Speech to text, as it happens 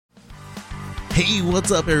Hey, what's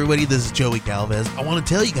up, everybody? This is Joey Galvez. I want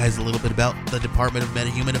to tell you guys a little bit about the Department of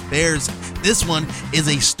Metahuman Affairs. This one is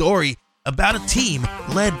a story about a team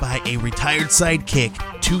led by a retired sidekick,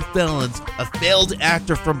 2 felons, a failed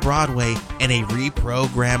actor from Broadway, and a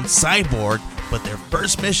reprogrammed cyborg. But their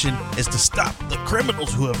first mission is to stop the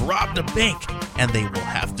criminals who have robbed a bank, and they will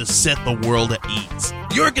have to set the world at ease.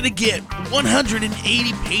 You're going to get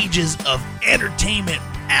 180 pages of entertainment,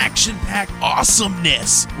 action-packed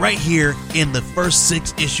awesomeness right here in the first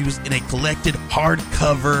 6 issues in a collected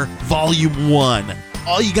hardcover volume 1.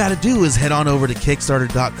 All you gotta do is head on over to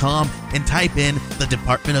Kickstarter.com and type in the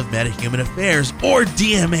Department of Metahuman Affairs or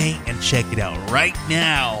DMA and check it out right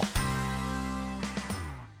now.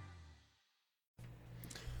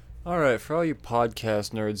 Alright, for all you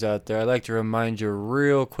podcast nerds out there, I'd like to remind you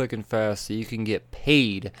real quick and fast that you can get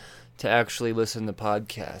paid to actually listen to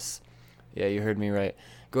podcasts. Yeah, you heard me right.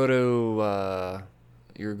 Go to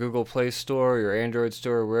your Google Play Store, your Android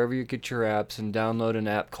store, wherever you get your apps, and download an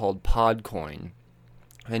app called Podcoin.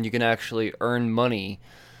 And you can actually earn money,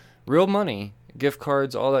 real money, gift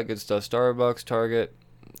cards, all that good stuff, Starbucks, Target,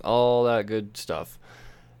 all that good stuff,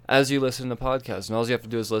 as you listen to podcasts. And all you have to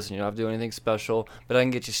do is listen. You don't have to do anything special, but I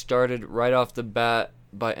can get you started right off the bat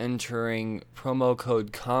by entering promo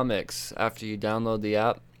code COMICS after you download the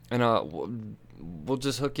app, and we'll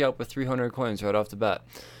just hook you up with 300 coins right off the bat.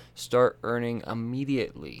 Start earning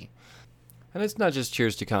immediately. And it's not just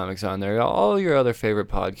Cheers to Comics on there. All your other favorite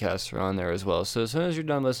podcasts are on there as well. So as soon as you're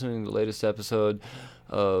done listening to the latest episode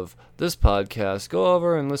of this podcast, go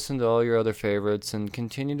over and listen to all your other favorites and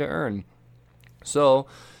continue to earn. So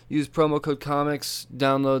use promo code COMICS,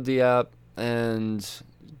 download the app, and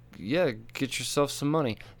yeah, get yourself some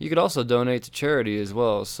money. You could also donate to charity as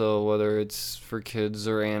well. So whether it's for kids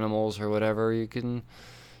or animals or whatever, you can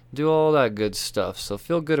do all that good stuff. So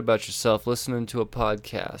feel good about yourself listening to a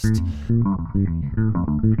podcast.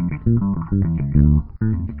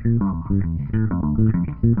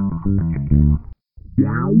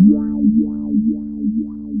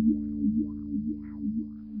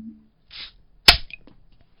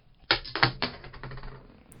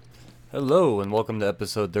 Hello, and welcome to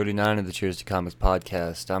episode 39 of the Cheers to Comics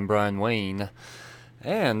podcast. I'm Brian Wayne.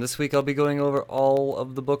 And this week I'll be going over all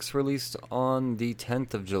of the books released on the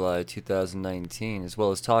 10th of July, 2019, as well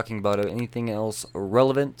as talking about anything else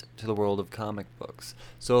relevant to the world of comic books.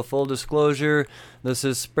 So full disclosure, this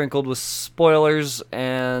is sprinkled with spoilers,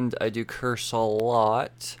 and I do curse a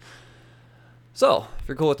lot. So, if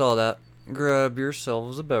you're cool with all that, grab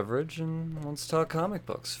yourselves a beverage and let's talk comic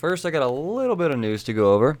books. First, I got a little bit of news to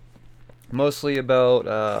go over, mostly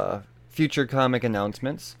about future comic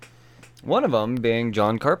announcements. One of them being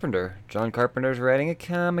John Carpenter. John Carpenter's writing a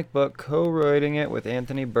comic book, co-writing it with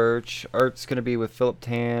Anthony Birch. Art's going to be with Philip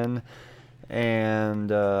Tan. And,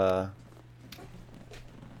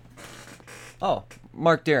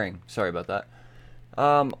 Mark Daring. Sorry about that.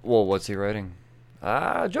 Well, what's he writing?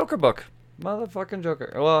 Joker book. Motherfucking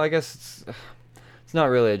Joker. Well, I guess it's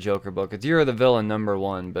not really a Joker book. It's Year of the Villain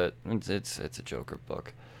 #1, but it's a Joker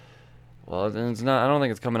book. Well, it's not. I don't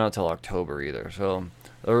think it's coming out till October either, so...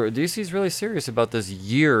 DC's really serious about this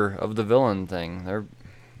Year of the Villain thing.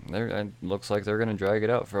 It looks like they're going to drag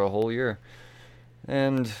it out for a whole year.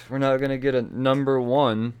 And we're not going to get a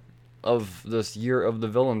 #1 of this Year of the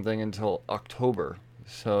Villain thing until October.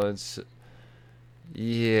 So it's...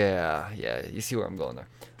 Yeah, you see where I'm going there.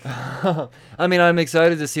 I mean, I'm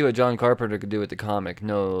excited to see what John Carpenter could do with the comic,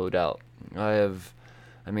 no doubt.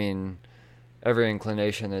 Every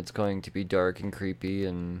inclination that it's going to be dark and creepy,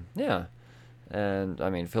 and yeah. And,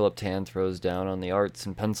 Philip Tan throws down on the arts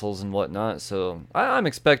and pencils and whatnot, so I'm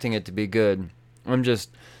expecting it to be good. I'm just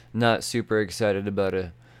not super excited about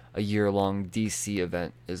a year-long DC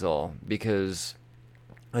event is all. Because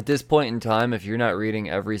at this point in time, if you're not reading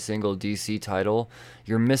every single DC title,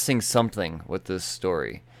 you're missing something with this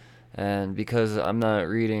story. And because I'm not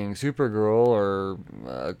reading Supergirl or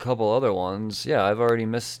a couple other ones, yeah, I've already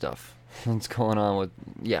missed stuff. What's going on with...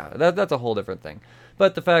 Yeah, that's a whole different thing.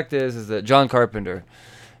 But the fact is that John Carpenter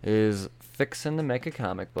is fixing to make a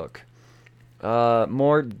comic book.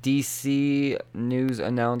 More DC news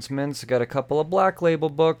announcements. Got a couple of Black Label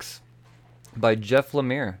books by Jeff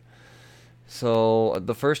Lemire. So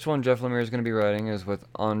the first one Jeff Lemire is going to be writing is with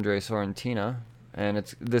Andre Sorrentino, and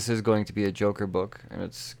this is going to be a Joker book, and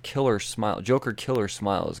it's Killer Smile. Joker Killer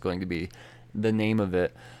Smile is going to be the name of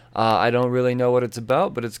it. I don't really know what it's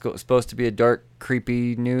about, but it's supposed to be a dark,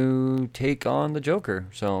 creepy new take on the Joker.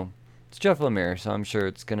 So it's Jeff Lemire, so I'm sure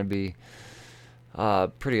it's going to be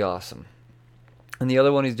pretty awesome. And the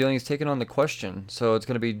other one he's doing is taking on The Question. So it's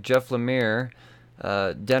going to be Jeff Lemire,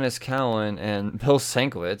 Dennis Cowan, and Bill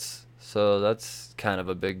Sienkiewicz. So that's kind of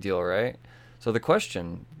a big deal, right? So the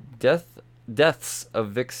question, deaths of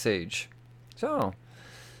Vic Sage. So,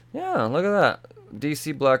 yeah, look at that.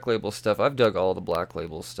 DC Black Label stuff. I've dug all the Black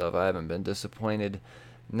Label stuff. I haven't been disappointed,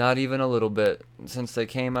 not even a little bit, since they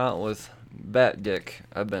came out with Bat Dick.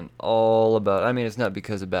 I've been all about. I mean, it's not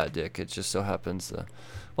because of Bat Dick. It just so happens to.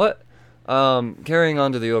 What? Carrying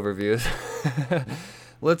on to the overviews.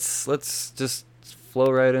 let's just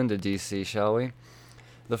flow right into DC, shall we?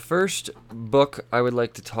 The first book I would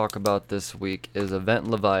like to talk about this week is Event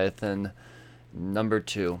Leviathan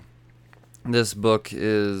 #2. This book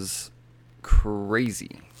is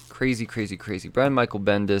crazy. Brian Michael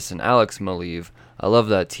Bendis and Alex Maleev. I love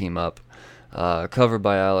that team up. Covered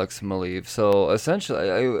by Alex Maleev. So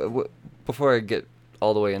essentially, before I get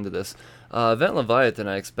all the way into this, Event Leviathan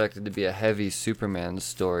I expected to be a heavy Superman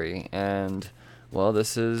story, and well,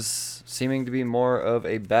 this is seeming to be more of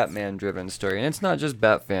a Batman-driven story, and it's not just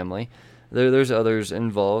Bat Family. There's others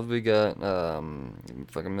involved. We got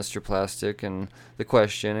fucking Mr. Plastic and The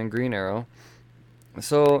Question and Green Arrow.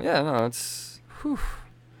 So yeah, no, it's whew.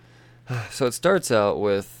 So it starts out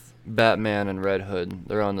with Batman and Red Hood.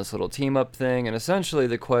 They're on this little team-up thing, and essentially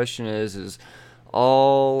the question is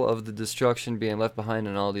all of the destruction being left behind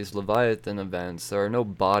in all these Leviathan events, there are no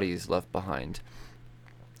bodies left behind,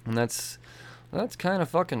 and that's kind of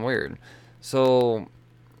fucking weird. So,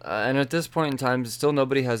 and at this point in time, still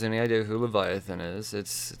nobody has any idea who Leviathan is.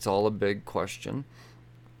 It's all a big question.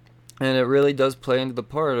 And it really does play into the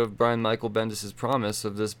part of Brian Michael Bendis' promise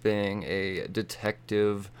of this being a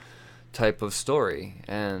detective type of story,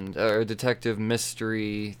 and a detective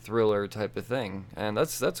mystery thriller type of thing. And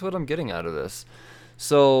that's what I'm getting out of this.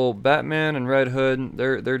 So Batman and Red Hood,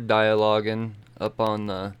 they're dialoguing up on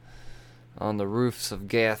the roofs of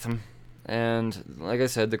Gotham. And like I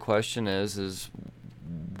said, the question is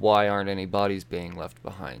why aren't any bodies being left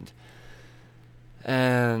behind?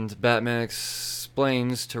 And Batman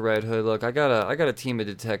explains to Red Hood, look, I got a team of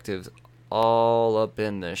detectives all up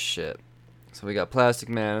in this shit. So we got Plastic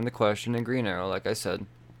Man and The Question and Green Arrow, like I said.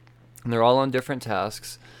 And they're all on different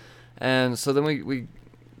tasks. And so then we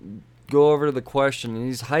go over to The Question, and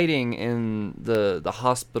he's hiding in the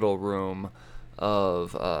hospital room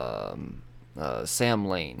of Sam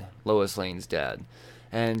Lane, Lois Lane's dad,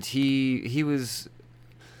 and he was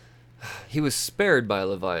spared by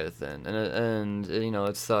Leviathan, and you know,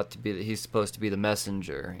 it's thought to be that he's supposed to be the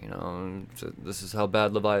messenger, you know, so this is how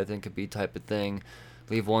bad Leviathan could be type of thing,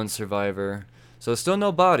 leave one survivor, so still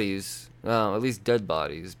no bodies, at least dead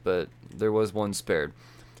bodies, but there was one spared.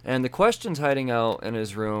 And The Question's hiding out in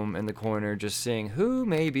his room in the corner, just seeing who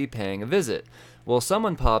may be paying a visit. Well,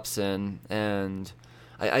 someone pops in, and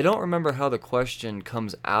I don't remember how The Question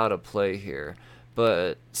comes out of play here,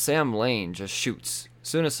 but Sam Lane just shoots as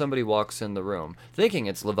soon as somebody walks in the room, thinking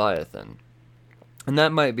it's Leviathan. And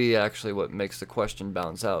that might be actually what makes The Question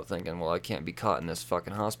bounce out, thinking, well, I can't be caught in this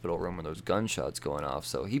fucking hospital room with those gunshots going off.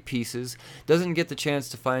 So he pieces, doesn't get the chance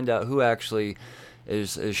to find out who actually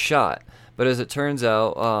is shot. But as it turns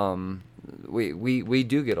out, we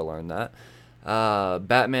do get to learn that.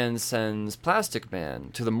 Batman sends Plastic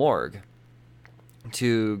Man to the morgue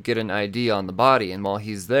to get an ID on the body, and while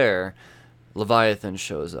he's there, Leviathan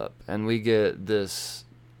shows up, and we get this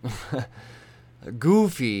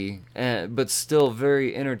goofy but still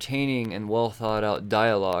very entertaining and well thought out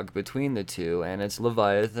dialogue between the two, and it's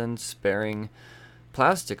Leviathan sparing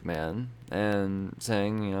Plastic Man and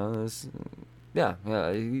saying, you know, this, yeah,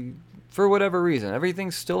 for whatever reason,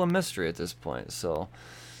 everything's still a mystery at this point. So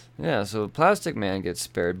yeah, so Plastic Man gets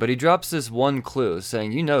spared, but he drops this one clue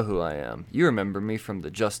saying, you know who I am. You remember me from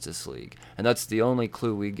the Justice League. And that's the only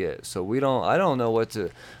clue we get. So I don't know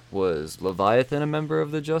was Leviathan a member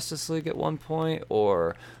of the Justice League at one point?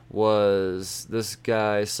 Or was this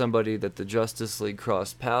guy somebody that the Justice League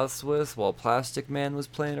crossed paths with while Plastic Man was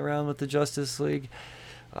playing around with the Justice League?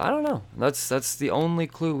 I don't know. That's the only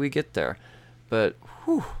clue we get there. But,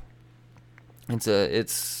 whew,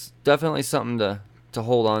 it's definitely something to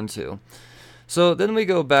hold on to. So then we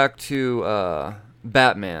go back to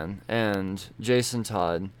Batman and Jason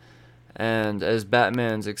Todd, and as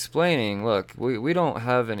Batman's explaining, look, we don't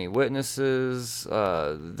have any witnesses,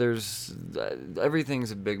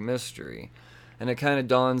 everything's a big mystery, and it kind of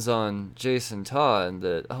dawns on Jason Todd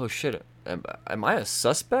that, oh shit, am I a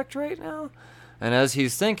suspect right now? And as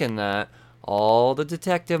he's thinking that, all the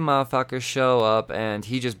detective motherfuckers show up, and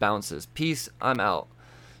he just bounces, peace, I'm out.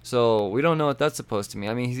 So we don't know what that's supposed to mean.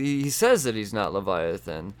 I mean, he says that he's not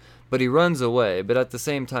Leviathan, but he runs away. But at the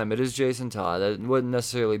same time, it is Jason Todd. That wouldn't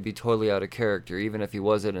necessarily be totally out of character, even if he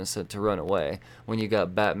was innocent, to run away when you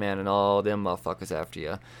got Batman and all them motherfuckers after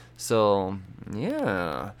you. So,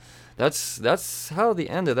 yeah, that's how the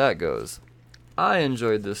end of that goes. I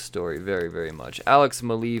enjoyed this story very, very much. Alex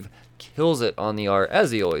Maleev kills it on the art, as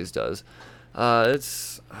he always does.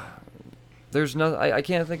 There's no, I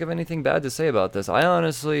can't think of anything bad to say about this. I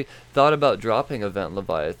honestly thought about dropping Event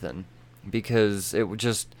Leviathan because it would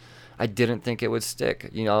just, I didn't think it would stick.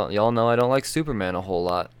 You know, y'all know I don't like Superman a whole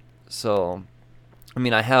lot. So, I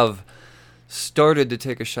mean, I have started to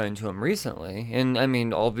take a shine to him recently, and I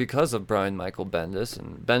mean, all because of Brian Michael Bendis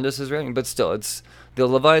and Bendis' writing, but still, the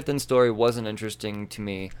Leviathan story wasn't interesting to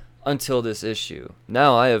me until this issue.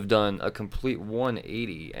 Now I have done a complete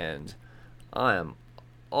 180, and I am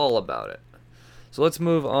all about it. So let's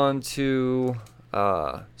move on to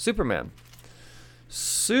Superman.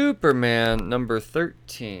 Superman number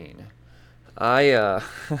 13.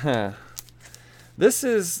 This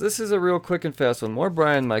is a real quick and fast one. More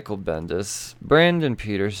Brian Michael Bendis, Brandon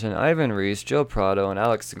Peterson, Ivan Reis, Joe Prado, and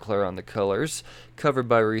Alex Sinclair on the colors, covered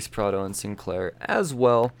by Reis, Prado, and Sinclair as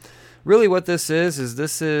well. Really what this is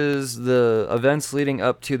the events leading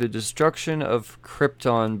up to the destruction of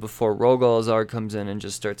Krypton before Rogol Azar comes in and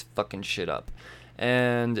just starts fucking shit up.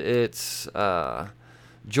 And it's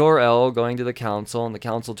Jor-El going to the council, and the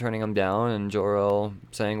council turning him down, and Jor-El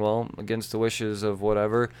saying, well, against the wishes of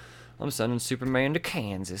whatever, I'm sending Superman to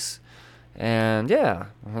Kansas. And yeah,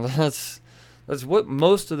 that's what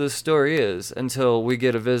most of this story is, until we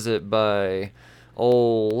get a visit by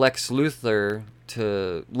old Lex Luthor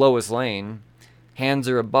to Lois Lane, hands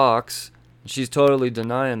her a box. She's totally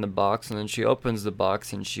denying the box, and then she opens the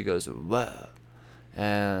box and she goes, whoa.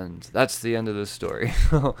 And that's the end of the story.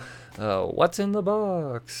 What's in the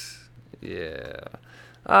box? Yeah.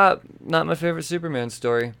 Not my favorite Superman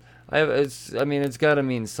story. It's got to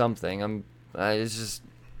mean something. I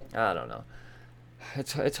don't know.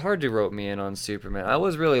 It's hard to rope me in on Superman. I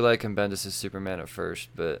was really liking Bendis' Superman at first,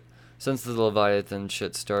 but since the Leviathan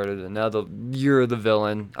shit started, and now you're the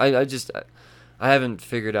villain, I haven't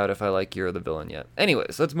figured out if I like You're the Villain yet.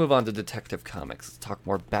 Anyways, let's move on to Detective Comics. Let's talk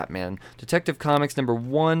more Batman. Detective Comics number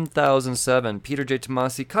 1007. Peter J.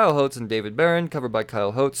 Tomasi, Kyle Holtz, and David Barron, covered by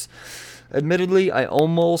Kyle Holtz. Admittedly, I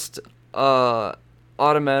almost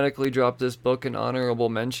automatically dropped this book in honorable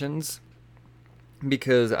mentions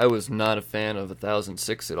because I was not a fan of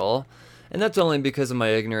 1006 at all. And that's only because of my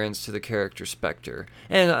ignorance to the character Spectre.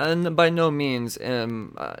 And by no means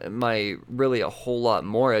am I really a whole lot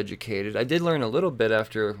more educated. I did learn a little bit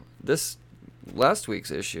after this last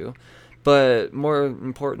week's issue. But more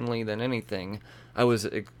importantly than anything, I was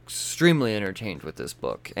extremely entertained with this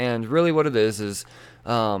book. And really what it is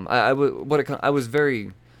I was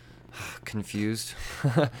very confused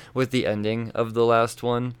with the ending of the last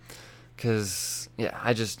one. Because, yeah,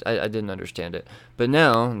 I didn't understand it. But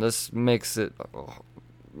now, this makes the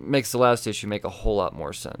last issue make a whole lot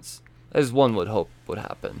more sense, as one would hope would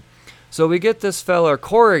happen. So we get this fella,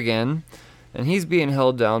 Corrigan, and he's being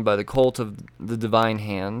held down by the cult of the Divine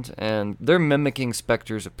Hand, and they're mimicking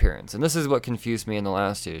Spectre's appearance. And this is what confused me in the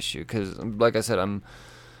last issue, because, like I said, I'm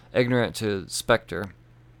ignorant to Spectre.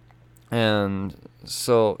 And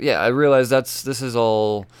so, yeah, I realized this is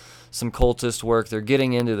all some cultist work. They're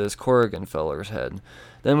getting into this Corrigan feller's head.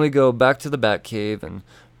 Then we go back to the Batcave, and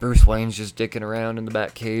Bruce Wayne's just dicking around in the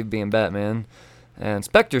Batcave being Batman, and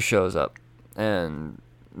Spectre shows up, and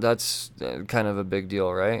that's kind of a big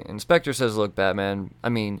deal, right? And Spectre says, look,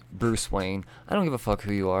 Bruce Wayne, I don't give a fuck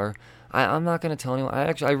who you are. I'm not going to tell anyone.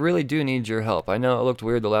 I really do need your help. I know it looked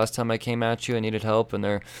weird the last time I came at you. I needed help, and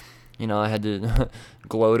I had to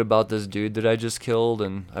gloat about this dude that I just killed,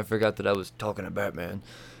 and I forgot that I was talking to Batman.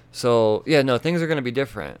 So, yeah, no, things are going to be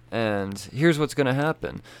different, and here's what's going to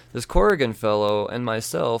happen. This Corrigan fellow and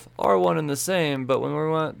myself are one and the same, but when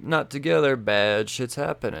we're not together, bad shit's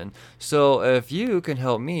happening. So, if you can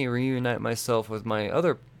help me reunite myself with my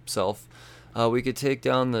other self, we could take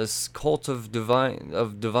down this cult of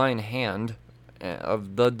the Divine Hand,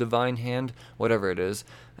 whatever it is,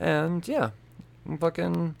 and, yeah, we'll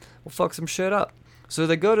fuck some shit up. So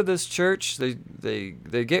they go to this church, they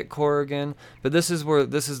get Corrigan, but this is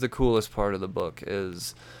the coolest part of the book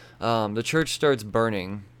is the church starts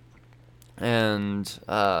burning, and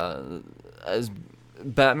as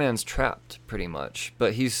Batman's trapped pretty much,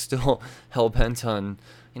 but he's still hell-bent on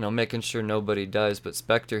making sure nobody dies. But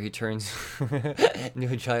Spectre, he turns into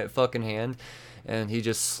a giant fucking hand, and he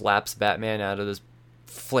just slaps Batman out of this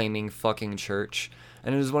flaming fucking church,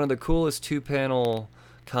 and it is one of the coolest two-panel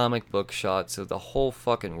comic book shots of the whole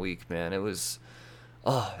fucking week, man. It was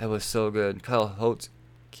so good. Kyle Holtz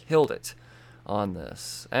killed it on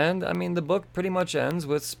this. And, I mean, the book pretty much ends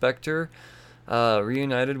with Spectre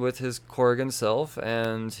reunited with his Corrigan self,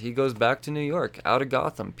 and he goes back to New York, out of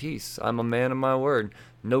Gotham. Peace. I'm a man of my word.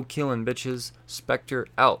 No killing, bitches. Spectre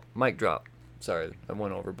out. Mic drop. Sorry, I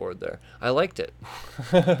went overboard there. I liked it.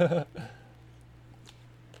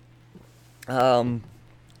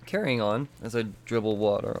 Carrying on as I dribble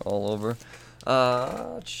water all over.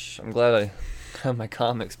 I'm glad I have my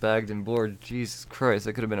comics bagged and board. Jesus Christ,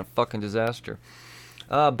 that could have been a fucking disaster.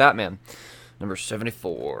 Batman, number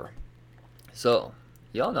 74. So,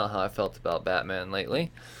 y'all know how I felt about Batman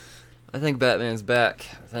lately. I think Batman's back.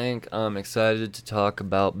 I think I'm excited to talk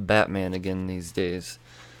about Batman again these days.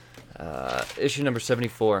 Issue number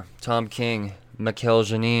 74. Tom King, Mikel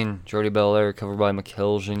Janin, Jordie Bellaire, covered by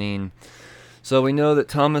Mikel Janin. So we know that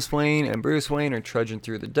Thomas Wayne and Bruce Wayne are trudging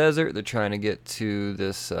through the desert. They're trying to get to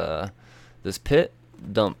this pit,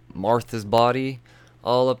 dump Martha's body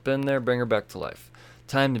all up in there, bring her back to life.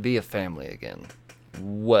 Time to be a family again.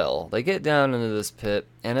 Well, they get down into this pit,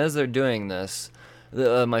 and as they're doing this,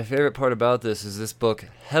 my favorite part about this is this book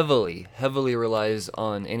heavily relies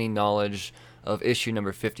on any knowledge of issue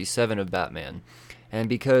number 57 of Batman. And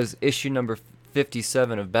because issue number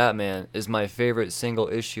 57 of Batman is my favorite single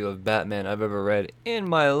issue of Batman I've ever read in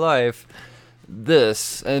my life,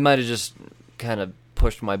 it might have just kind of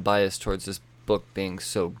pushed my bias towards this book being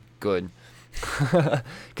so good.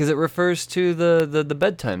 Because it refers to the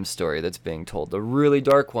bedtime story that's being told, the really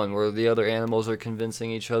dark one where the other animals are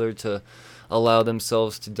convincing each other to allow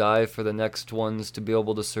themselves to die for the next ones to be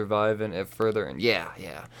able to survive and further. And yeah.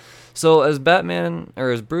 So as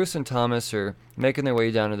Bruce and Thomas are making their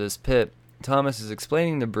way down to this pit, Thomas is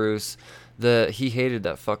explaining to Bruce that he hated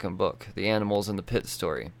that fucking book, the Animals in the Pit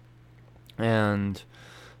story. And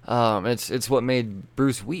it's what made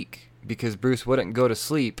Bruce weak, because Bruce wouldn't go to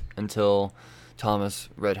sleep until Thomas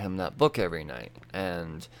read him that book every night.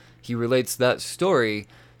 And he relates that story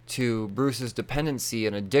to Bruce's dependency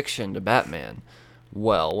and addiction to Batman.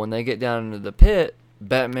 Well, when they get down into the pit,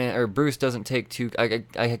 Bruce doesn't take too...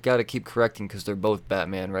 I gotta keep correcting because they're both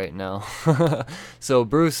Batman right now. So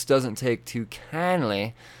Bruce doesn't take too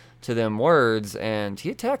kindly to them words, and he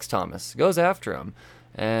attacks Thomas, goes after him.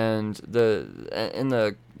 And in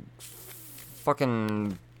the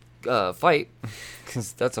fucking fight,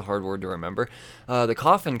 because that's a hard word to remember, the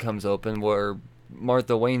coffin comes open where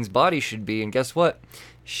Martha Wayne's body should be, and guess what?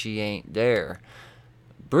 She ain't there.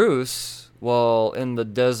 Bruce, while in the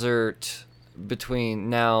desert between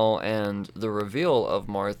now and the reveal of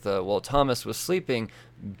Martha, while Thomas was sleeping,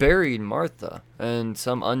 buried Martha in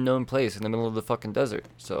some unknown place in the middle of the fucking desert.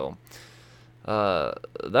 So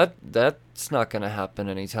that's not gonna happen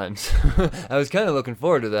anytime soon. I was kind of looking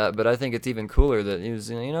forward to that, but I think it's even cooler that he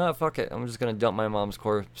was, you know what, fuck it, I'm just gonna dump my mom's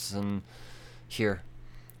corpse in here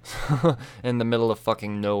in the middle of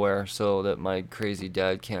fucking nowhere so that my crazy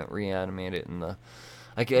dad can't reanimate it in the...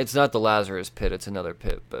 it's not the Lazarus pit, it's another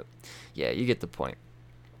pit, but yeah, you get the point.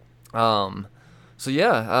 So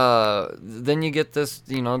yeah, then you get this,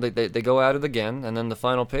 they go at it again, and then the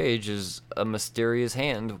final page is a mysterious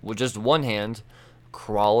hand, with just one hand,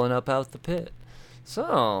 crawling up out the pit.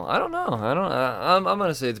 So, I don't know, I'm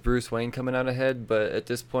gonna say it's Bruce Wayne coming out ahead, but at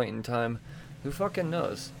this point in time, who fucking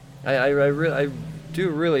knows? I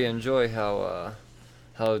do really enjoy how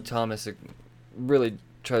Thomas really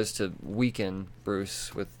tries to weaken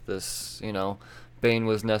Bruce with this, Bane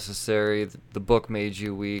was necessary, the book made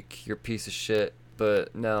you weak, you're a piece of shit,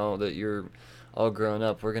 but now that you're all grown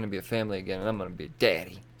up, we're going to be a family again, and I'm going to be a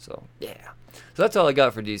daddy. So, yeah. So that's all I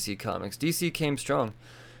got for DC Comics. DC came strong.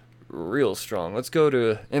 Real strong. Let's go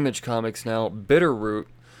to Image Comics now. Bitterroot,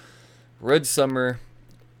 Red Summer,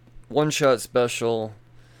 one-shot special,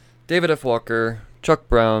 David F. Walker, Chuck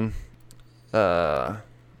Brown, fucking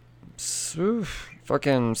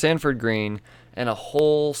Sanford Green, and a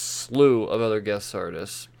whole slew of other guest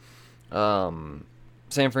artists.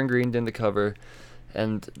 Sanford Green did the cover,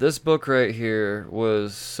 and this book right here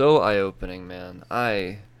was so eye-opening, man.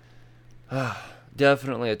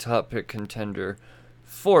 Definitely a top pick contender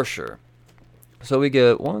for sure. So we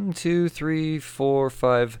get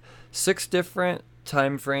 6 different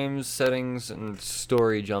time frames, settings, and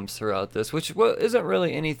story jumps throughout this, which isn't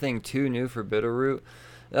really anything too new for Bitterroot.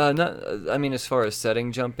 As far as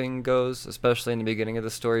setting jumping goes, especially in the beginning of the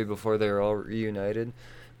story before they were all reunited.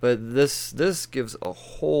 But this gives a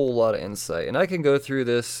whole lot of insight. And I can go through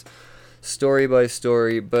this story by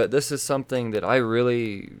story, but this is something that I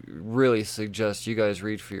really, really suggest you guys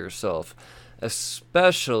read for yourself.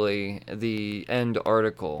 Especially the end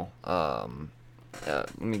article.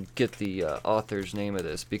 let me get the author's name of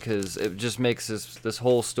this, because it just makes this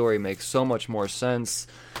whole story make so much more sense,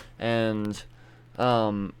 and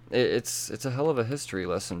it's a hell of a history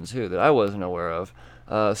lesson too that I wasn't aware of.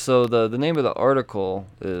 So the name of the article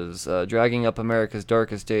is Dragging Up America's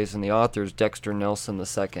Darkest Days, and the author's Dexter Nelson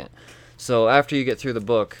II. So after you get through the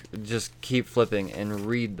book, just keep flipping and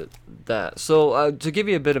read that. So to give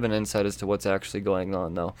you a bit of an insight as to what's actually going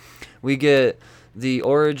on, though, we get the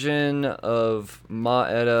origin of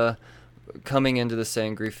Ma-Etta coming into the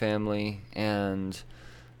Sangri family and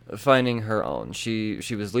finding her own. She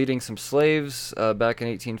was leading some slaves back in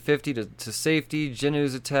 1850 to safety.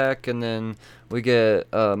 Jinu's attack, and then we get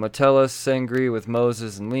Metellus Sangri with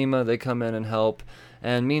Moses and Lima. They come in and help.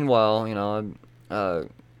 And meanwhile,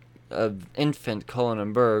 infant Cullen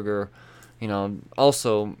and Berg are,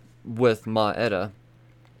 also with Ma-Etta.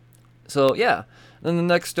 So yeah, then the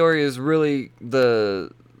next story is really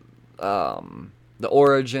the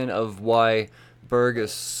origin of why Berg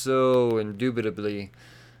is so indubitably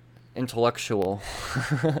intellectual.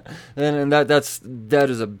 and that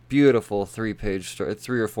is a beautiful 3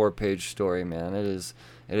 or 4 page story, man. It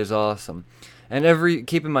is awesome. And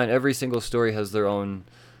keep in mind, every single story has their own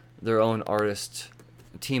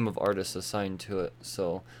team of artists assigned to it.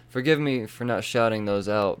 So forgive me for not shouting those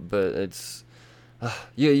out, but it's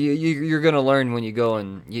you're gonna learn when you go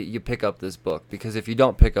and you pick up this book, because if you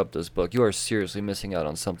don't pick up this book, you are seriously missing out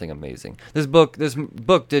on something amazing. This book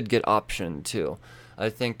did get optioned too. I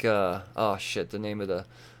think the name of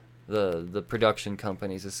the production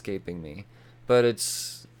company's escaping me, but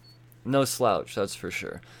it's no slouch, that's for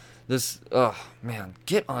sure. Man,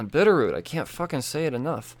 get on Bitterroot. I can't fucking say it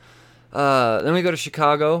enough. Then we go to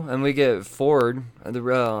Chicago, and we get Ford, and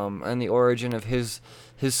the origin of his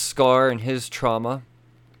scar and his trauma.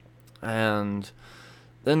 And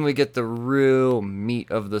then we get the real meat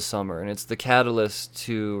of the summer, and it's the catalyst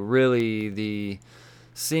to really the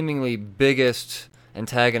seemingly biggest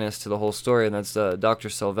antagonist to the whole story, and that's Dr.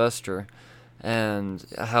 Sylvester, and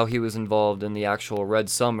how he was involved in the actual Red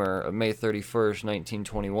Summer of May 31st,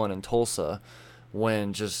 1921 in Tulsa,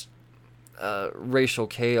 when just racial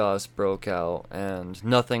chaos broke out and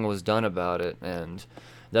nothing was done about it. And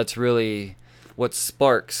that's really what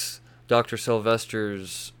sparks Dr.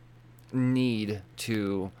 Sylvester's need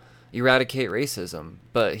to eradicate racism,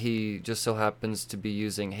 but he just so happens to be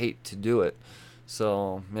using hate to do it.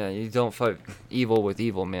 So, man, you don't fight evil with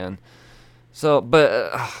evil, man. So,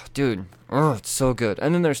 but, dude, it's so good.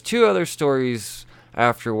 And then there's 2 other stories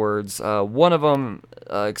afterwards. One of them,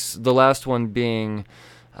 the last one being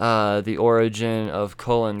the origin of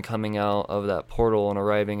Cullen coming out of that portal and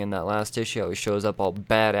arriving in that last issue. How he shows up all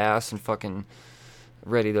badass and fucking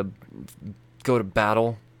ready to go to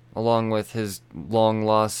battle, along with his long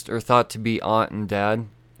lost, or thought to be aunt and dad,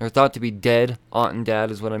 or thought to be dead aunt and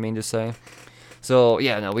dad is what I mean to say. So,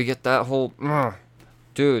 yeah, no, we get that whole...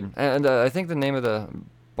 dude, and I think the name of the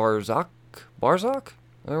Barzak?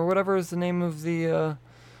 Or whatever is the name of the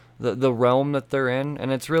realm that they're in.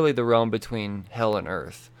 And it's really the realm between hell and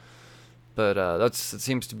earth. But it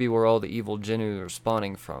seems to be where all the evil Jinnu are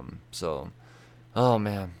spawning from. So, oh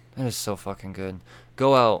man, it is so fucking good.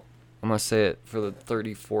 Go out, I'm going to say it for the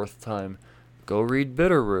 34th time. Go read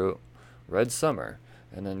Bitterroot, Red Summer,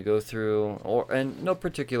 and then go through, and no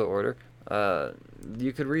particular order.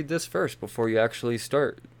 You could read this first before you actually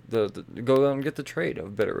start. Go out and get the trade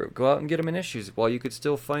of Bitterroot. Go out and get them in issues while you could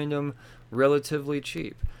still find them relatively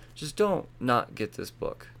cheap. Just don't not get this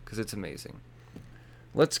book, because it's amazing.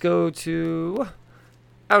 Let's go to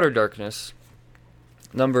Outer Darkness,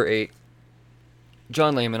 number 8.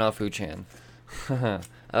 John Layman off Wu-Chan.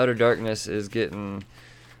 Outer Darkness is getting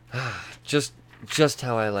just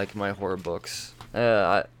how I like my horror books.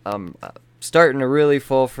 I'm starting to really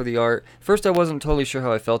fall for the art. First, I wasn't totally sure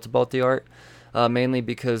how I felt about the art, mainly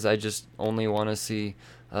because I just only want to see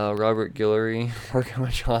Robert Guillory working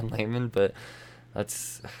with John Layman, but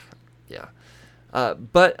that's, yeah.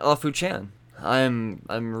 But off Wu-Chan, I'm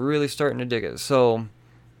really starting to dig it. So,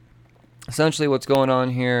 essentially what's going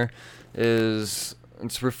on here is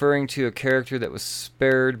it's referring to a character that was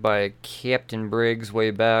spared by Captain Briggs way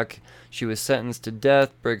back. She was sentenced to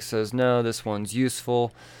death. Briggs says, no, this one's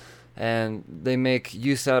useful. And they make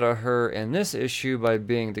use out of her in this issue by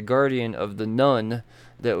being the guardian of the nun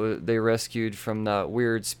that they rescued from that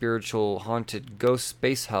weird spiritual haunted ghost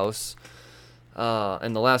space house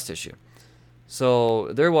in the last issue. So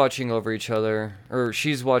they're watching over each other, or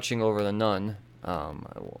she's watching over the nun.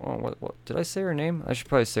 What did I say her name? I should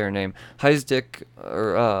probably say her name. Heisdick,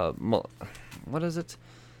 or what is it?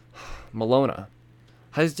 Malona.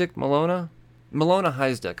 Heisdick Malona? Malona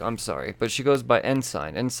Heisdick, I'm sorry, but she goes by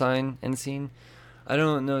Ensign. I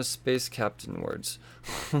don't know space captain words.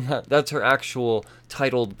 That's her actual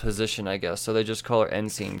titled position, I guess. So they just call her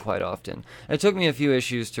ensign quite often. It took me a few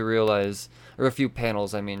issues to realize, or a few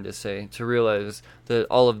panels, I mean to say, to realize that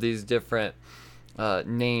all of these different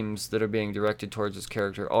names that are being directed towards this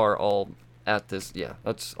character are all at this. Yeah,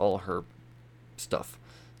 that's all her stuff.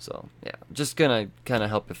 So yeah, just gonna kind of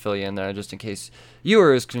help to fill you in there, just in case you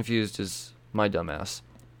were as confused as my dumbass.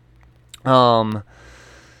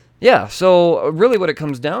 Yeah, so really what it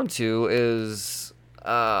comes down to is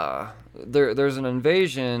there's an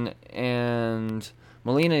invasion, and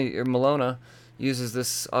Melona uses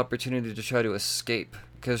this opportunity to try to escape,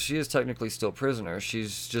 because she is technically still prisoner.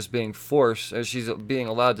 She's just being forced, she's being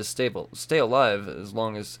allowed to stay alive as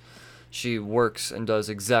long as she works and does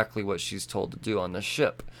exactly what she's told to do on the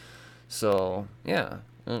ship. So, yeah.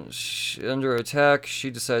 Under attack, she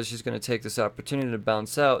decides she's going to take this opportunity to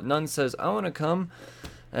bounce out. Nunn says, I want to come.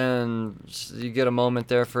 And you get a moment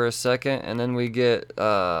there for a second, and then we get,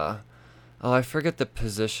 I forget the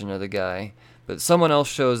position of the guy, but someone else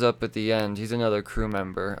shows up at the end. He's another crew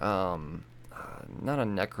member. Not a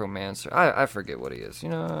necromancer. I forget what he is.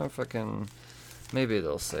 Fucking, maybe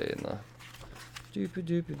they'll say in the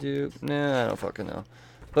doop-a-doop-a-doop. Nah, I don't fucking know.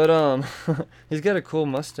 But, he's got a cool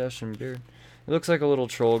mustache and beard. He looks like a little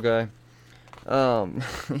troll guy.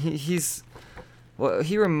 What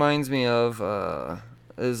he reminds me of,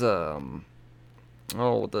 is, the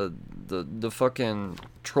fucking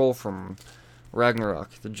troll from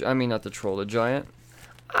Ragnarok. Not the troll, the giant.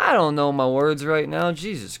 I don't know my words right now.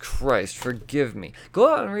 Jesus Christ, forgive me.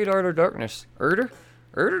 Go out and read Outer Darkness. Outer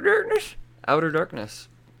Darkness? Outer Darkness.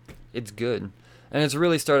 It's good. And it's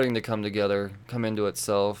really starting to come into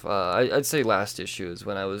itself. I'd say last issue is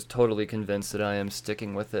when I was totally convinced that I am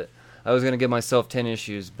sticking with it. I was going to give myself 10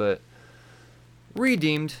 issues, but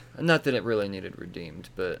redeemed. Not that it really needed redeemed,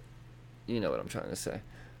 but you know what I'm trying to say.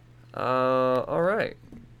 Alright.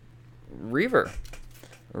 Reaver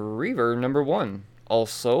number 1.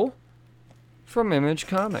 Also from Image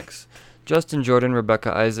Comics. Justin Jordan,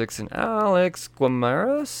 Rebecca Isaacs, and Alex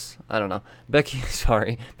Guimarães? I don't know. Becky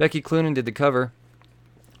Cloonan did the cover.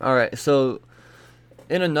 Alright, so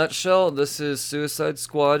in a nutshell, this is Suicide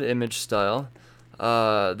Squad Image style.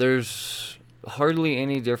 There's hardly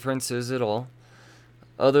any differences at all,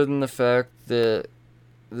 other than the fact that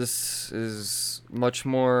this is much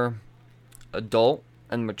more adult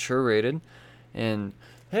and mature rated. And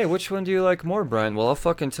hey, which one do you like more, Brian? Well, I'll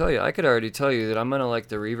fucking tell you. I could already tell you that I'm gonna like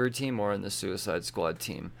the Reaver team more than the Suicide Squad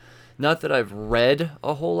team. Not that I've read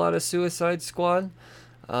a whole lot of Suicide Squad.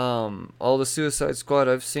 All the Suicide Squad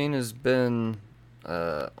I've seen has been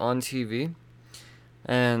on TV.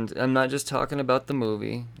 And I'm not just talking about the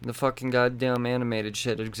movie. The fucking goddamn animated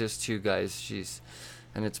shit exists too, guys. Jeez.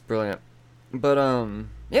 And it's brilliant. But,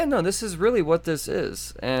 yeah, no, this is really what this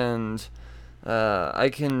is. And I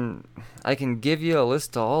can give you a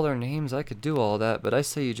list of all their names. I could do all that. But I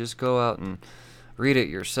say you just go out and read it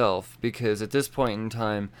yourself. Because at this point in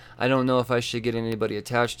time, I don't know if I should get anybody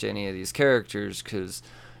attached to any of these characters. Because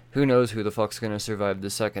who knows who the fuck's going to survive the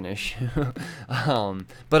second issue.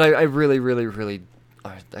 But I really, really, really...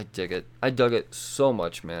 I dig it. I dug it so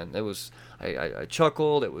much, man. It was... I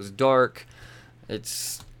chuckled. It was dark.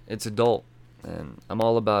 It's adult. And I'm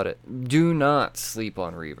all about it. Do not sleep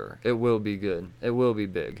on Reaver. It will be good. It will be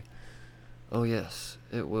big. Oh, yes.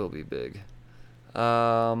 It will be big.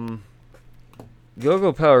 Go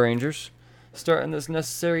Power Rangers. Starting this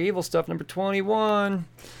Necessary Evil stuff, number 21.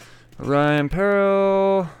 Ryan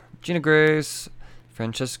Perro, Gina Grace,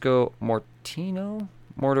 Francesco Mortorino,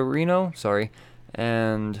 sorry,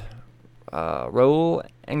 and Raul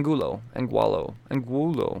Angulo.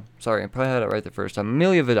 Sorry, I probably had it right the first time.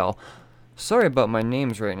 Amelia Vidal. Sorry about my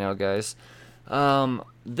names right now, guys.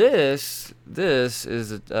 This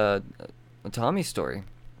is a Tommy story.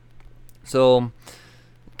 So,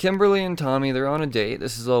 Kimberly and Tommy, they're on a date.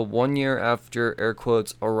 This is a 1 year after, air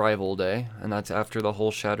quotes, arrival day. And that's after the whole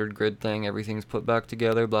shattered grid thing. Everything's put back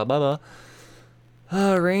together, blah, blah,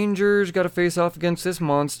 blah. Rangers got to face off against this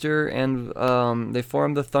monster. And they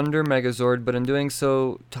form the Thunder Megazord. But in doing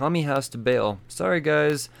so, Tommy has to bail. Sorry,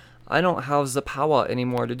 guys. I don't have the power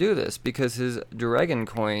anymore to do this. Because his Dragon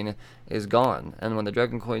Coin is gone. And when the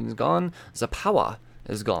Dragon Coin is gone, the power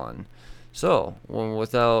is gone. So,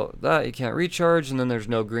 without that, you can't recharge, and then there's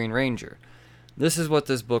no Green Ranger. This is what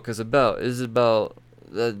this book is about. It is about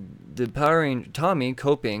the Power Ranger, Tommy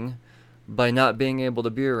coping by not being able to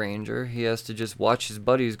be a Ranger. He has to just watch his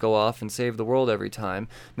buddies go off and save the world every time.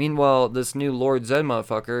 Meanwhile, this new Lord Zed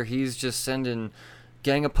motherfucker, he's just sending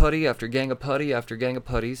gang of putty after gang of putty after gang of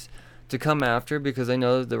putties to come after, because they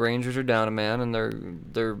know the Rangers are down a man, and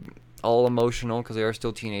they're all emotional because they are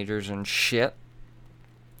still teenagers and shit.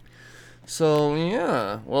 So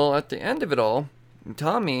yeah, well, at the end of it all,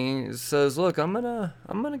 Tommy says, "Look, I'm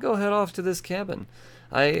gonna go head off to this cabin.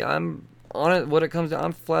 I'm on it. What it comes down,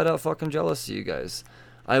 I'm flat out fucking jealous of you guys.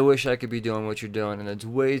 I wish I could be doing what you're doing, and it's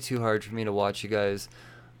way too hard for me to watch you guys.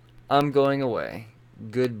 I'm going away.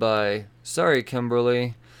 Goodbye. Sorry,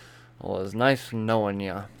 Kimberly. Well, it was nice knowing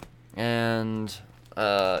ya." And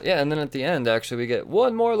yeah, and then at the end, actually, we get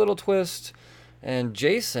one more little twist. And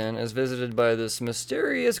Jason is visited by this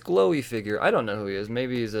mysterious glowy figure. I don't know who he is.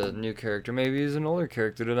 Maybe he's a new character. Maybe he's an older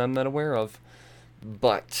character that I'm not aware of.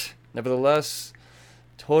 But, nevertheless,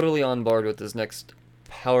 totally on board with this next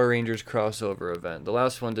Power Rangers crossover event. The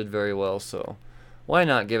last one did very well, so why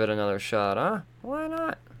not give it another shot, huh? Why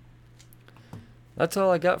not? That's all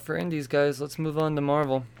I got for indies, guys. Let's move on to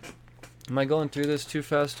Marvel. Am I going through this too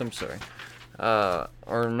fast? I'm sorry.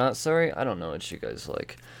 Or not sorry? I don't know what you guys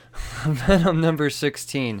like. Venom number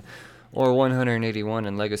 16, or 181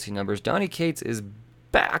 in legacy numbers. Donny Cates is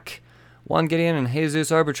back. Juan Gideon and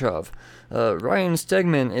Jesus Arbitrov. Ryan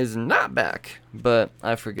Stegman is not back, but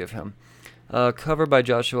I forgive him. Cover by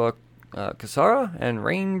Joshua Cassara and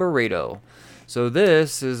Rain Barreto. So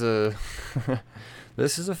this is a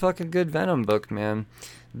this is a fucking good Venom book, man.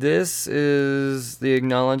 This is the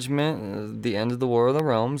acknowledgement, the end of the War of the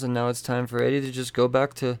Realms, and now it's time for Eddie to just go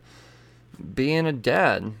back to being a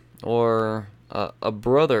dad or a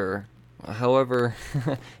brother. However,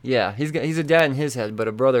 yeah, he's a dad in his head, but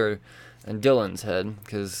a brother in Dylan's head,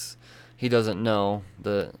 because he doesn't know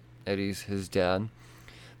that Eddie's his dad.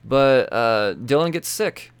 But Dylan gets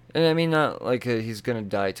sick, and I mean not like he's gonna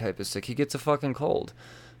die type of sick. He gets a fucking cold.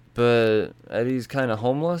 But Eddie's kind of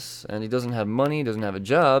homeless, and he doesn't have money, he doesn't have a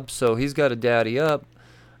job, so he's got to daddy up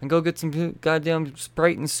and go get some goddamn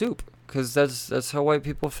Sprite and soup, because that's how white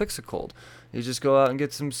people fix a cold. You just go out and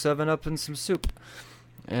get some 7-Up and some soup.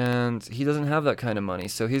 And he doesn't have that kind of money,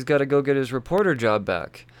 so he's got to go get his reporter job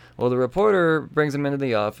back. Well, the reporter brings him into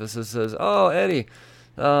the office and says, "Oh, Eddie,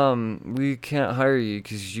 we can't hire you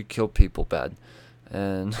because you kill people bad."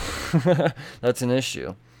 And that's an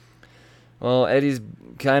issue. Well, Eddie's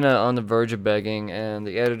kind of on the verge of begging, and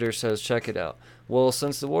the editor says, "Check it out. Well,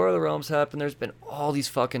 since the War of the Realms happened, there's been all these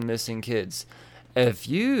fucking missing kids. If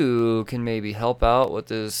you can maybe help out with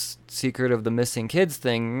this secret of the missing kids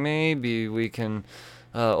thing, maybe we can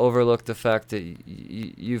overlook the fact that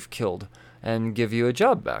you've killed and give you a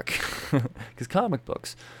job back." Because comic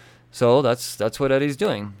books. So that's what Eddie's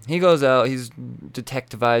doing. He goes out, he's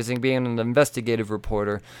detectivizing, being an investigative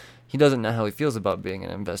reporter. He doesn't know how he feels about being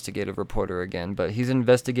an investigative reporter again, but he's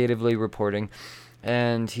investigatively reporting,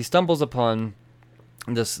 and he stumbles upon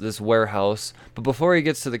this warehouse. But before he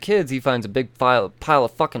gets to the kids, he finds a big pile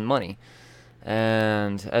of fucking money.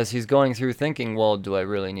 And as he's going through thinking, well, do I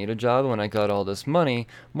really need a job when I got all this money?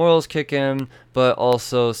 Morals kick in, but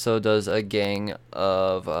also so does a gang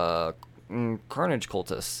of Carnage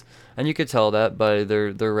cultists. And you could tell that by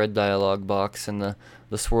their red dialogue box and the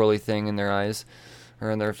swirly thing in their eyes, or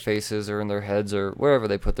in their faces, or in their heads, or wherever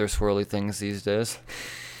they put their swirly things these days.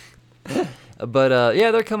 But yeah,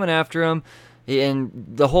 they're coming after him. And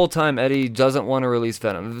the whole time, Eddie doesn't want to release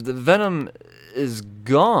Venom. The Venom is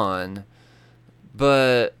gone,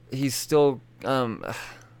 but he's still...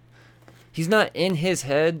 he's not in his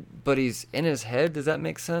head, but he's in his head. Does that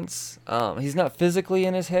make sense? He's not physically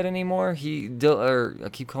in his head anymore. I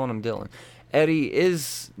keep calling him Dylan. Eddie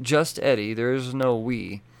is just Eddie. There is no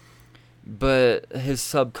we. But his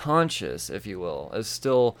subconscious, if you will, is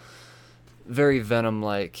still very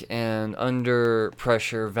Venom-like, and under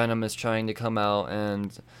pressure, Venom is trying to come out,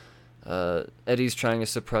 and Eddie's trying to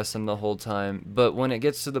suppress him the whole time. But when it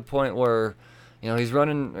gets to the point where, he's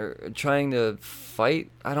running or trying to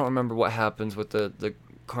fight, I don't remember what happens with the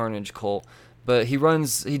Carnage cult, but he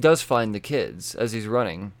does find the kids as he's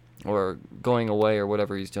running, or going away, or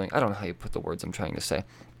whatever he's doing. I don't know how you put the words I'm trying to say.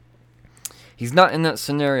 He's not in that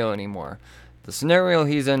scenario anymore. The scenario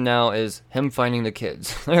he's in now is him finding the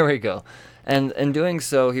kids. There we go. And in doing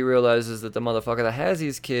so, he realizes that the motherfucker that has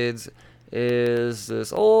these kids is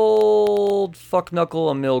this old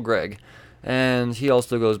fuckknuckle Emil Greg. And he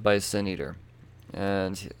also goes by Sin Eater.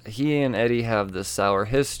 And he and Eddie have this sour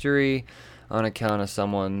history on account of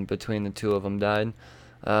someone between the two of them died.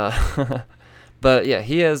 But yeah,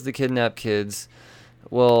 he has the kidnapped kids.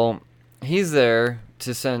 Well, he's there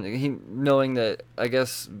to knowing that, I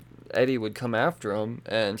guess, Eddie would come after him,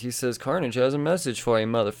 and he says, "Carnage has a message for you,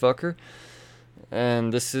 motherfucker.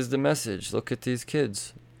 And this is the message. Look at these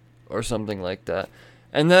kids." Or something like that.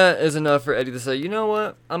 And that is enough for Eddie to say, "You know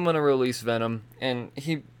what? I'm going to release Venom." And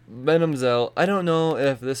Venom's out. I don't know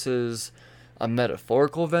if this is a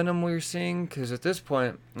metaphorical venom we're seeing? Because at this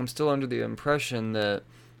point, I'm still under the impression that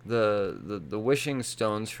the wishing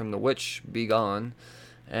stones from the witch be gone,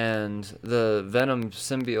 and the venom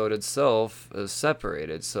symbiote itself is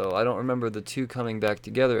separated. So I don't remember the two coming back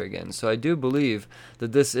together again. So I do believe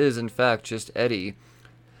that this is in fact just Eddie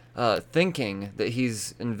thinking that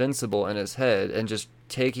he's invincible in his head and just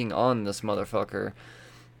taking on this motherfucker.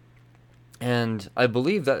 And I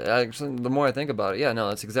believe that, actually, the more I think about it, yeah, no,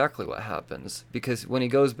 that's exactly what happens. Because when he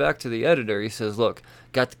goes back to the editor, he says, look,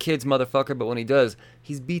 got the kids, motherfucker, but when he does,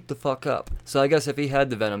 he's beat the fuck up. So I guess if he had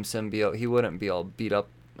the Venom symbiote, he wouldn't be all beat up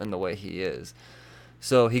in the way he is.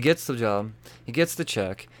 So he gets the job, he gets the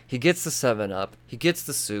check, he gets the 7-Up, he gets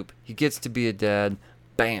the soup, he gets to be a dad.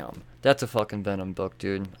 Bam! That's a fucking Venom book,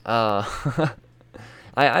 dude. I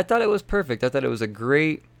thought it was perfect. I thought it was a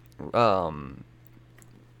great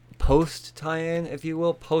post tie-in, if you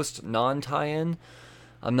will, post non-tie-in.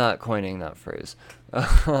 I'm not coining that phrase.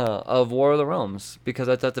 Of War of the Realms, because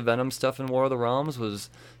I thought the Venom stuff in War of the Realms was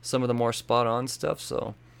some of the more spot-on stuff.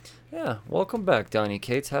 So, yeah, welcome back, Donny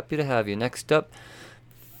Cates. Happy to have you. Next up,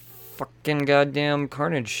 fucking goddamn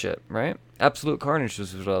Carnage shit, right? Absolute Carnage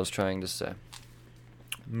is what I was trying to say.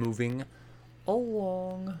 Moving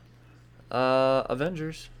along.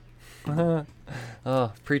 Avengers.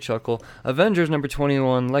 Pre-chuckle. Avengers number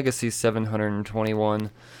 21, Legacy 721.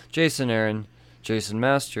 Jason Aaron, Jason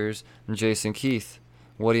Masters, and Jason Keith.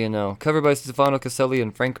 What do you know? Covered by Stefano Caselli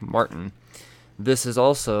and Frank Martin. This is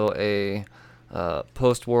also a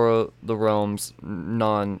post-War of the Realms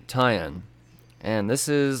non-tie-in. And this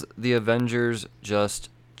is the Avengers just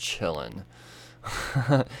chillin'.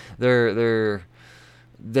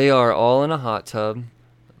 They are all in a hot tub,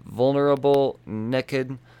 vulnerable,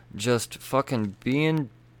 naked, just fucking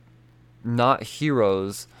being not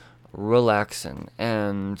heroes, relaxing.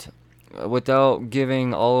 And without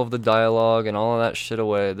giving all of the dialogue and all of that shit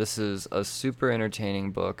away, this is a super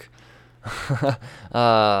entertaining book.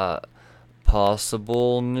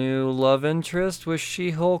 Possible new love interest with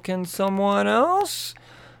She-Hulk and someone else?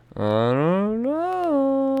 I don't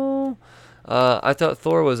know. I thought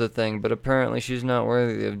Thor was a thing, but apparently she's not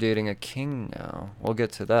worthy of dating a king now. We'll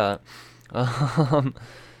get to that.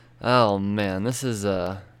 Oh man, this was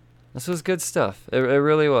good stuff. It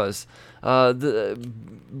really was. There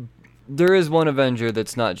is one Avenger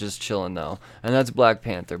that's not just chilling though, and that's Black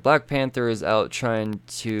Panther. Black Panther is out trying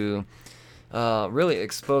to really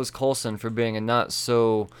expose Coulson for being a not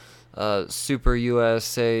so super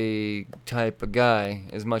USA type of guy,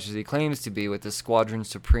 as much as he claims to be, with the Squadron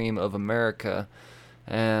Supreme of America.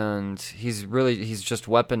 And he's just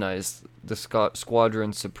weaponized the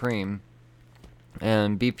Squadron Supreme.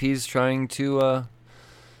 And BP's trying to,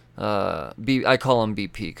 I call him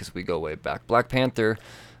BP because we go way back. Black Panther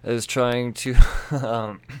is trying to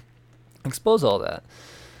expose all that.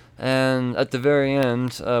 And at the very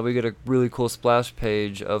end, we get a really cool splash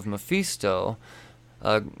page of Mephisto,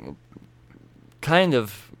 kind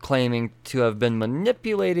of claiming to have been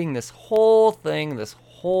manipulating this whole thing this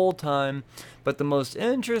whole time. But the most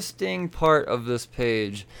interesting part of this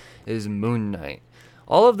page is Moon Knight.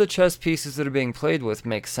 All of the chess pieces that are being played with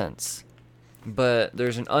make sense, but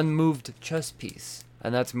there's an unmoved chess piece,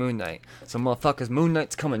 and that's Moon Knight. So motherfuckers, Moon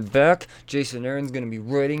Knight's coming back. Jason Aaron's gonna be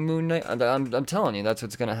writing Moon Knight. I'm telling you, that's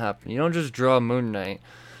what's gonna happen. You don't just draw Moon Knight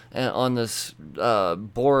on this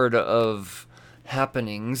board of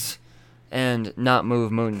happenings and not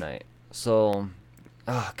move Moon Knight. So,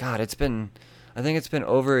 oh god, I think it's been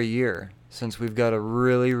over a year since we've got to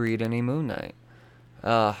really read any Moon Knight.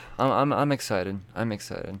 I'm excited. I'm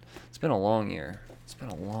excited. It's been a long year.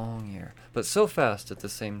 But so fast at the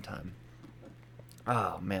same time.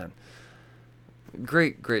 Oh, man.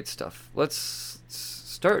 Great stuff. Let's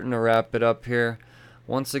starting to wrap it up here.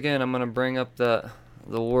 Once again, I'm going to bring up the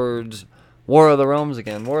words War of the Realms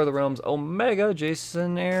again. War of the Realms, Omega,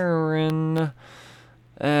 Jason Aaron,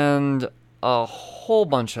 and a whole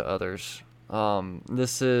bunch of others.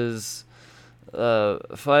 This is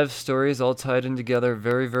 5 stories all tied in together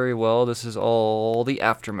very, very well. This is all the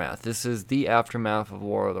aftermath. This is the aftermath of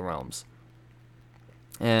War of the Realms.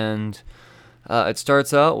 And it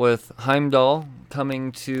starts out with Heimdall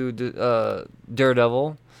coming to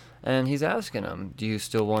Daredevil, and he's asking him, do you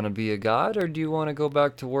still want to be a god, or do you want to go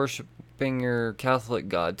back to worshiping your Catholic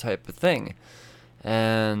god type of thing?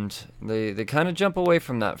 And they kind of jump away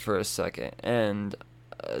from that for a second. And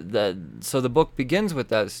so the book begins with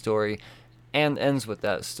that story and ends with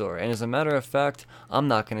that story. And as a matter of fact, I'm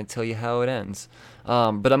not going to tell you how it ends.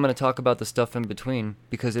 But I'm going to talk about the stuff in between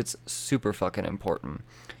because it's super fucking important.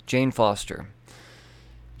 Jane Foster.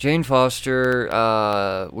 We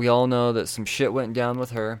all know that some shit went down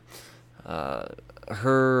with her.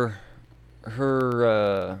 her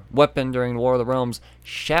weapon during War of the Realms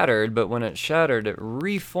shattered, but when it shattered, it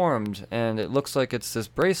reformed, and it looks like it's this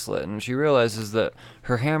bracelet. And she realizes that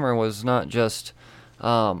her hammer was not just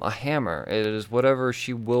a hammer; it is whatever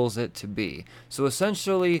she wills it to be. So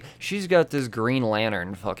essentially, she's got this Green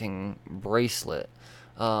Lantern fucking bracelet,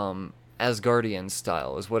 Asgardian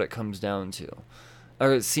style, is what it comes down to.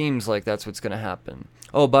 Or it seems like that's what's gonna happen.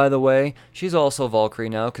 Oh, by the way, she's also Valkyrie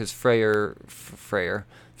now, because Freyr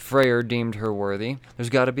deemed her worthy. There's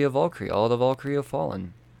got to be a Valkyrie. All the Valkyrie have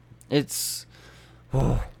fallen. It's...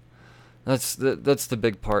 Oh, that's the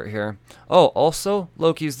big part here. Oh, also,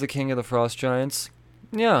 Loki's the king of the Frost Giants.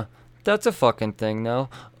 Yeah, that's a fucking thing now.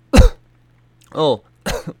 Oh,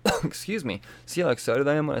 excuse me. See how excited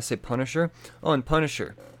I am when I say Punisher? Oh, and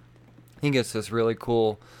Punisher. He gets this really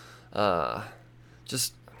cool...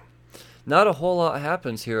 just... Not a whole lot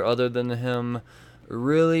happens here other than him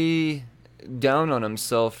really down on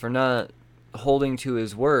himself for not holding to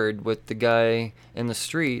his word with the guy in the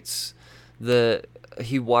streets that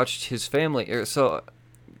he watched his family. So,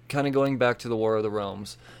 kind of going back to the War of the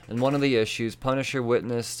Realms, and one of the issues, Punisher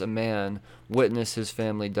witnessed a man witness his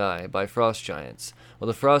family die by frost giants. Well,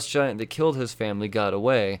 the frost giant that killed his family got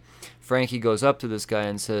away. Frankie goes up to this guy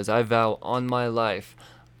and says, "I vow on my life,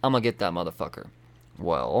 I'm gonna get that motherfucker."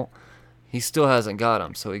 Well, he still hasn't got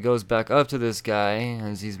him, so he goes back up to this guy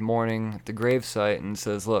as he's mourning at the gravesite and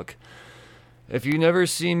says, "Look, if you never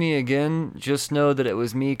see me again, just know that it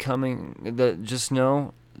was me coming, just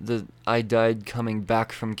know that I died coming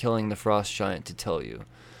back from killing the frost giant to tell you."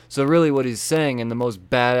 So really what he's saying in the most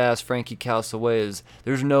badass Frankie Castle way is,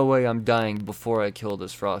 there's no way I'm dying before I kill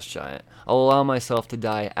this frost giant. I'll allow myself to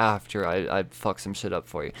die after I fuck some shit up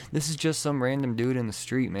for you. This is just some random dude in the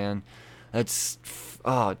street, man. That's...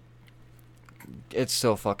 Oh, it's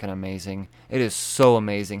so fucking amazing. It is so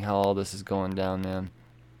amazing how all this is going down, man.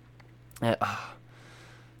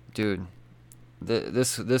 Dude,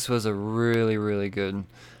 this was a really, really good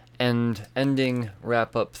ending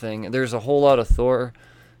wrap-up thing. There's a whole lot of Thor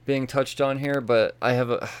being touched on here, but I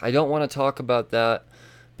don't want to talk about that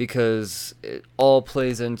because it all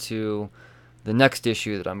plays into the next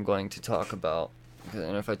issue that I'm going to talk about.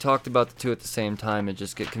 And if I talked about the two at the same time, it'd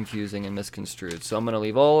just get confusing and misconstrued. So I'm going to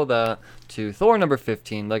leave all of that to Thor number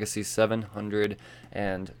 15, Legacy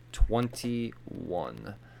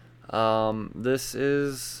 721. This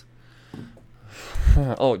is...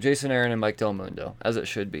 Oh, Jason Aaron and Mike Del Mundo, as it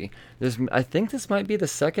should be. I think this might be the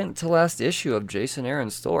second to last issue of Jason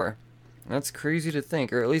Aaron's Thor. That's crazy to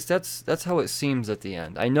think, or at least that's how it seems at the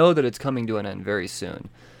end. I know that it's coming to an end very soon.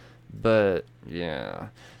 But, yeah.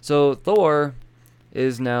 So, Thor...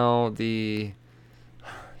 is now it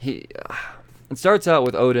starts out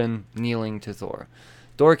with Odin kneeling to Thor.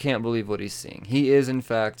 Thor can't believe what he's seeing. He is, in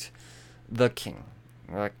fact, the king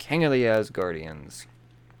of the Asgardians.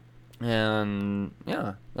 And,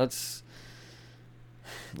 yeah, that's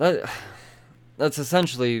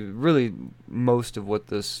essentially really most of what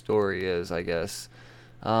this story is, I guess.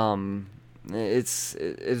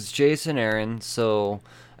 It's Jason Aaron, so...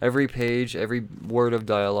 Every page, every word of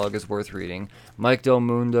dialogue is worth reading. Mike Del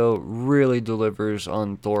Mundo really delivers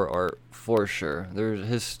on Thor art, for sure.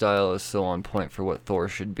 His style is so on point for what Thor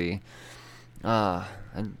should be.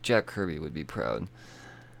 And Jack Kirby would be proud.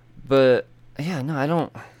 But, yeah, no,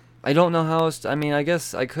 I don't know how else... I mean, I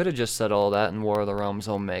guess I could have just said all that in War of the Realms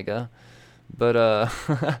Omega. But,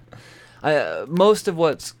 most of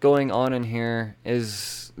what's going on in here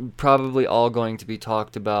is probably all going to be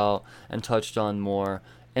talked about and touched on more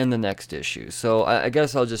in the next issue. So I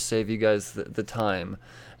guess I'll just save you guys the time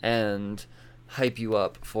and hype you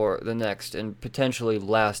up for the next and potentially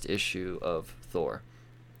last issue of Thor.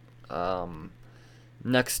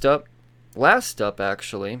 Last up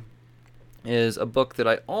actually, is a book that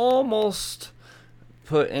I almost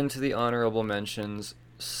put into the honorable mentions.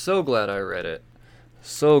 So glad I read it.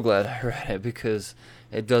 Because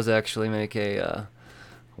it does actually make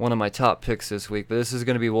one of my top picks this week, but this is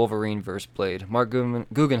going to be Wolverine vs. Blade. Mark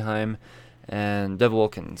Guggenheim and Dave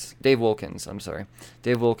Wilkins. Dave Wilkins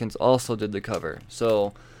also did the cover.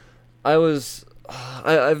 So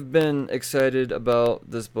I've been excited about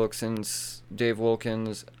this book since Dave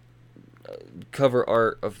Wilkins' cover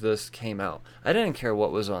art of this came out. I didn't care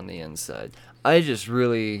what was on the inside. I just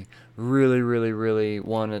really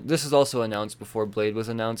wanted... This is also announced before Blade was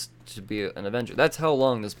announced to be an Avenger. That's how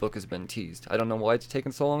long this book has been teased. I don't know why it's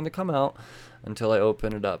taken so long to come out until I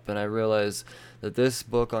open it up and I realize that this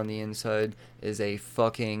book on the inside is a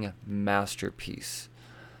fucking masterpiece.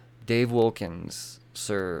 Dave Wilkins,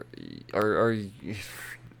 sir, are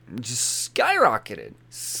just skyrocketed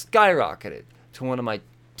to one of my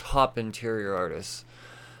top interior artists.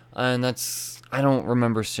 And I don't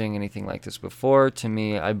remember seeing anything like this before. To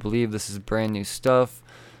me, I believe this is brand new stuff.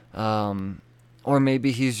 Or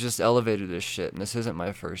maybe he's just elevated this shit, and this isn't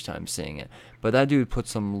my first time seeing it. But that dude put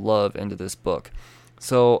some love into this book.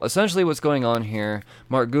 So, essentially what's going on here,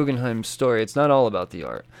 Mark Guggenheim's story, it's not all about the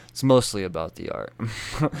art. It's mostly about the art.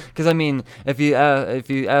 Because, I mean, if you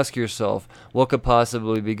ask yourself, what could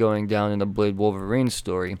possibly be going down in the Blade Wolverine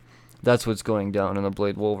story, that's what's going down in the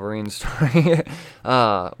Blade Wolverine story.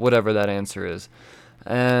 Whatever that answer is.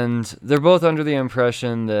 And they're both under the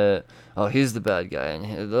impression that, oh, he's the bad guy,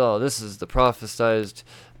 and this is the prophesized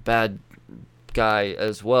bad guy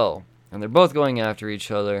as well. And they're both going after each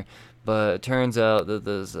other. But it turns out that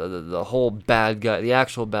the whole bad guy, the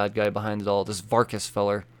actual bad guy behind it all, this Varkas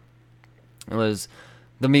feller, was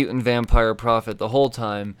the mutant vampire prophet the whole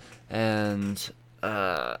time. And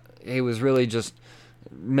he was really just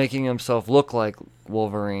making himself look like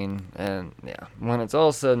Wolverine. And yeah, when it's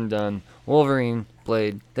all said and done, Wolverine,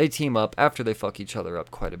 Blade, they team up after they fuck each other up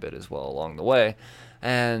quite a bit as well along the way.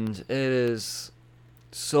 And it is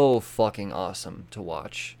so fucking awesome to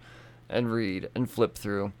watch and read and flip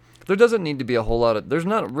through. There doesn't need to be there's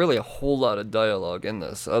not really a whole lot of dialogue in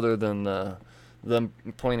this, other than them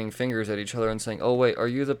pointing fingers at each other and saying, oh wait, are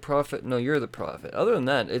you the prophet? No, you're the prophet. Other than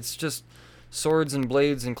that, it's just swords and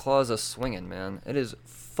blades and claws a-swinging, man. It is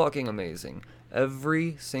fucking amazing.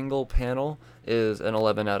 Every single panel is an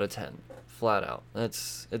 11 out of 10, flat out.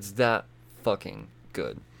 It's that fucking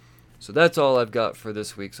good. So that's all I've got for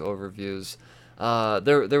this week's overviews.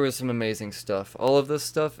 There was some amazing stuff. All of this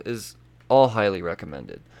stuff is all highly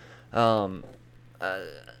recommended. I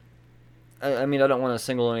mean, I don't want to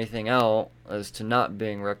single anything out as to not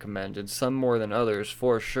being recommended. Some more than others,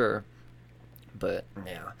 for sure. But,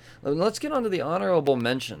 yeah. Let's get on to the honorable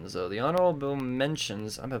mentions, though. The honorable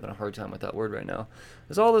mentions, I'm having a hard time with that word right now,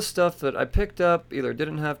 is all the stuff that I picked up, either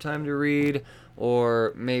didn't have time to read,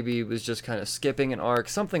 or maybe was just kind of skipping an arc,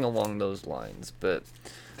 something along those lines. But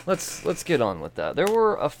let's get on with that. There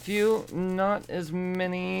were a few, not as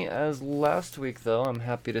many as last week, though, I'm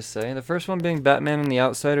happy to say. The first one being Batman and the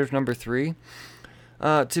Outsiders, number 3.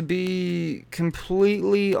 To be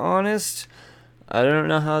completely honest, I don't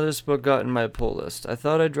know how this book got in my pull list. I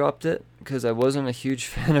thought I dropped it because I wasn't a huge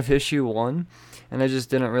fan of issue 1, and I just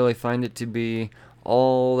didn't really find it to be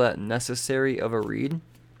all that necessary of a read.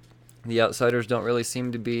 The Outsiders don't really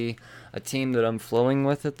seem to be a team that I'm flowing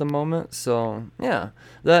with at the moment, so yeah.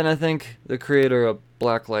 That, and I think the creator of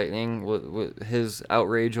Black Lightning, with his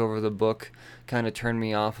outrage over the book, kind of turned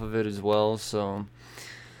me off of it as well, so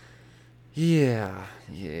yeah.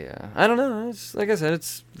 I don't know, it's, like I said,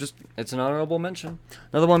 it's an honorable mention.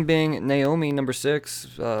 Another one being Naomi, number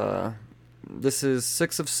 6. This is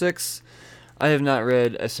 6 of 6. I have not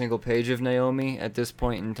read a single page of Naomi at this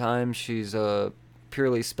point in time. She's a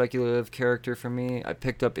purely speculative character for me. I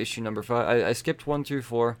picked up issue number 5. I skipped 1 through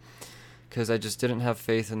 4 because I just didn't have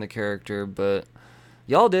faith in the character, but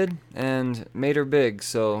y'all did and made her big,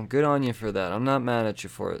 so good on you for that. I'm not mad at you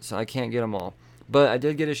for it, so I can't get them all. But I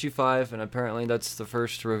did get issue 5, and apparently that's the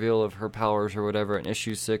first reveal of her powers or whatever, and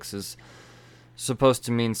issue 6 is supposed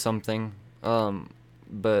to mean something.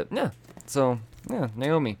 But yeah, so yeah,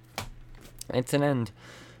 Naomi. It's an end.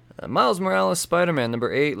 Miles Morales Spider-Man,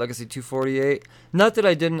 number 8, Legacy 248. Not that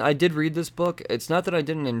I did read this book. It's not that I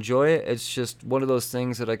didn't enjoy it. It's just one of those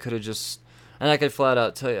things that I could have just, and I could flat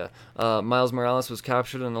out tell you. Miles Morales was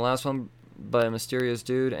captured in the last one by a mysterious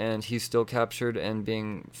dude, and he's still captured and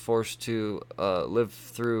being forced to live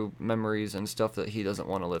through memories and stuff that he doesn't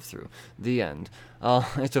want to live through. The end.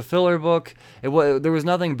 It's a filler book. There was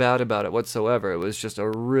nothing bad about it whatsoever. It was just a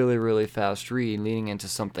really, really fast read leading into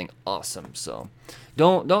something awesome. So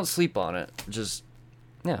don't sleep on it. Just,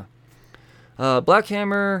 yeah. Black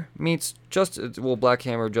Hammer meets Black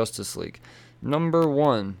Hammer Justice League. Number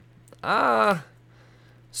 1.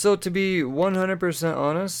 So to be 100%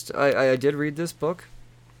 honest, I did read this book.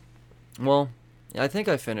 Well, I think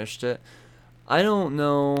I finished it. I don't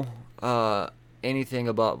know anything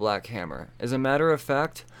about Black Hammer. As a matter of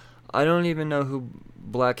fact, I don't even know who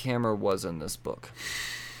Black Hammer was in this book.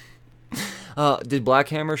 Did Black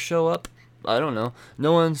Hammer show up? I don't know.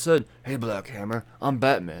 No one said, "Hey Black Hammer, I'm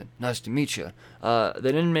Batman. Nice to meet you." They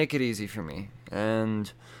didn't make it easy for me.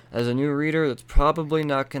 And as a new reader, that's probably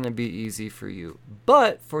not going to be easy for you.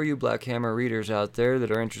 But for you Black Hammer readers out there that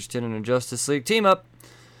are interested in a Justice League team-up,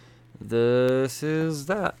 this is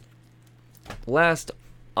that. Last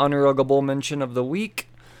honorable mention of the week,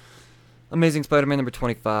 Amazing Spider-Man number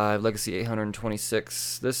 25, Legacy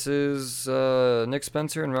 826. This is Nick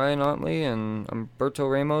Spencer and Ryan Ottley and Humberto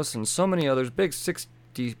Ramos and so many others. Big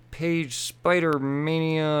 50-page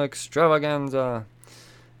Spider-Mania extravaganza.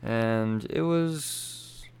 And it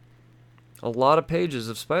was a lot of pages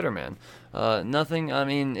of Spider-Man.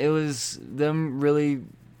 It was them really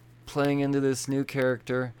playing into this new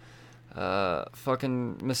character.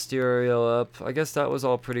 Fucking Mysterio up. I guess that was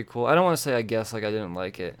all pretty cool. I don't want to say I guess like I didn't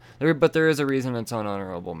like it. But there is a reason it's on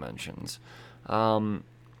honorable mentions.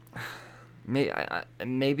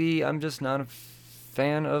 Maybe I'm just not a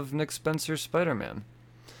fan of Nick Spencer's Spider-Man.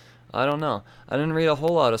 I don't know. I didn't read a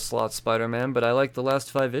whole lot of Slott's Spider-Man, but I liked the last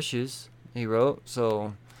 5 issues he wrote,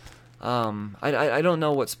 so I don't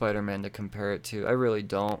know what Spider-Man to compare it to. I really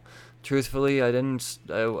don't. Truthfully,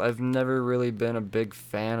 I've never really been a big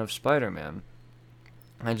fan of Spider-Man.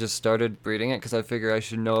 I just started reading it because I figure I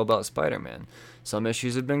should know about Spider-Man. Some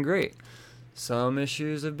issues have been great. Some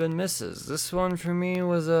issues have been misses. This one for me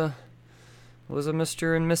was a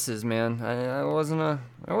Mr. and Mrs. man. I wasn't a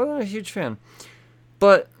huge fan.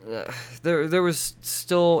 But there was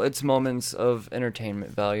still its moments of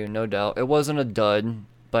entertainment value, no doubt. It wasn't a dud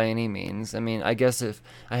by any means. I mean, I guess if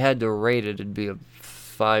I had to rate it, it'd be a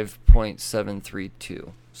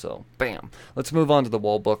 5.732. So, bam. Let's move on to the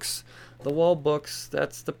wall books. The wall books,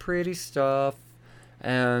 that's the pretty stuff.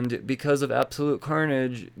 And because of Absolute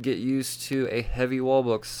Carnage, get used to a heavy wall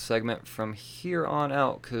books segment from here on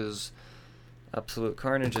out, because Absolute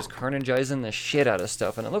Carnage is carnagizing the shit out of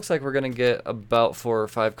stuff. And it looks like we're going to get about 4 or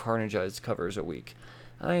 5 carnagized covers a week.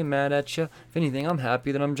 I ain't mad at you. If anything, I'm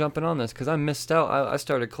happy that I'm jumping on this because I missed out. I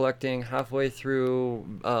started collecting halfway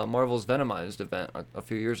through Marvel's Venomized event a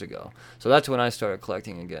few years ago. So that's when I started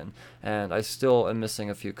collecting again. And I still am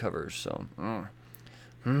missing a few covers. So,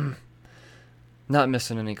 not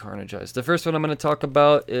missing any carnagized. The first one I'm going to talk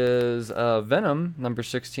about is Venom, number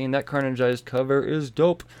 16. That carnagized cover is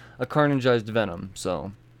dope. A carnagized Venom.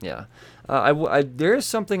 So, yeah. There is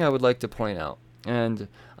something I would like to point out. And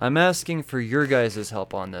I'm asking for your guys'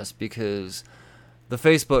 help on this because the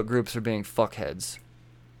Facebook groups are being fuckheads.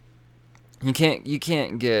 You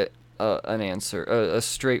can't get an answer, a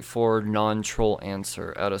straightforward, non-troll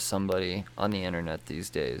answer out of somebody on the internet these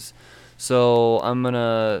days. So I'm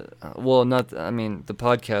gonna, the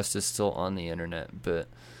podcast is still on the internet, but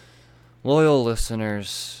loyal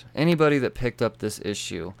listeners, anybody that picked up this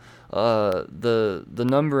issue, the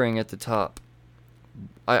numbering at the top,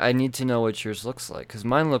 I need to know what yours looks like, because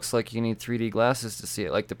mine looks like you need 3D glasses to see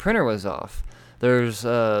it. Like the printer was off. There's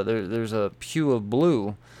a hue of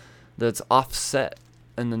blue that's offset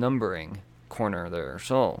in the numbering corner there.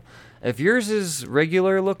 So if yours is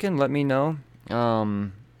regular looking, let me know.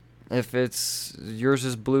 If yours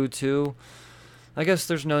is blue too, I guess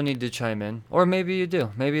there's no need to chime in. Or maybe you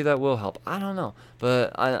do. Maybe that will help. I don't know.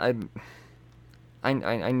 But I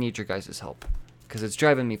need your guys' help. Because it's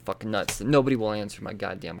driving me fucking nuts that nobody will answer my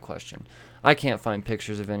goddamn question. I can't find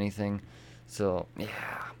pictures of anything. So,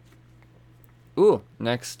 yeah. Ooh,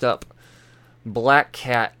 next up. Black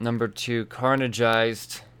Cat, number 2.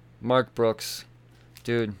 Carnagized. Mark Brooks.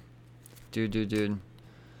 Dude.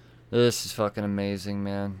 This is fucking amazing,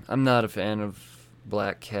 man. I'm not a fan of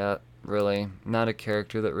Black Cat, really. Not a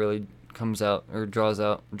character that really comes out or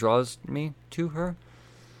draws me to her.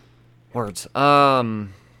 Words.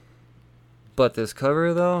 But this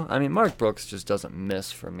cover, though, I mean, Mark Brooks just doesn't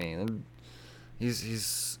miss for me.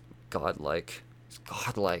 He's godlike. He's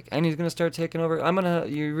godlike, and he's gonna start taking over.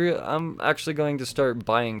 I'm actually going to start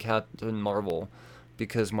buying Captain Marvel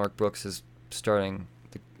because Mark Brooks is starting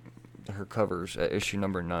her covers at issue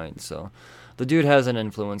number 9. So the dude has an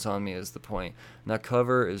influence on me, is the point. And that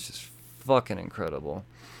cover is just fucking incredible.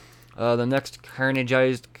 The next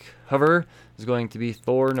carnagized cover is going to be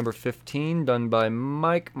Thor number 15, done by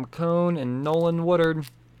Mike McKone and Nolan Woodard.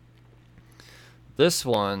 This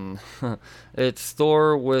one, it's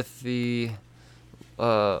Thor with the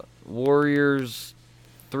Warriors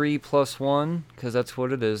 3+1, because that's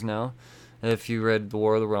what it is now. If you read The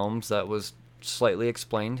War of the Realms, that was slightly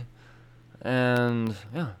explained. And,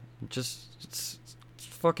 yeah, it's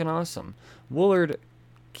fucking awesome. Woolard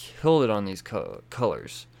killed it on these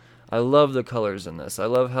colors. I love the colors in this. I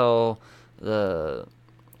love how the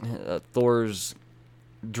Thor's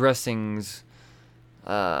dressings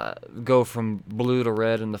go from blue to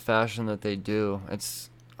red in the fashion that they do. It's,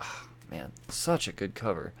 man, such a good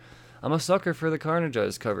cover. I'm a sucker for the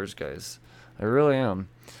carnagized covers, guys. I really am.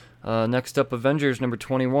 Next up, Avengers number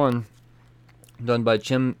 21, done by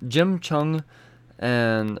Jim Chung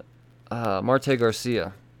and Marte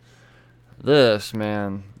Garcia. This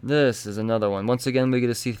is another one. Once again, we get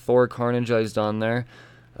to see Thor carnagized on there.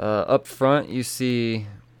 Up front, you see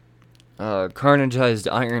carnagized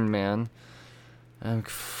Iron Man. And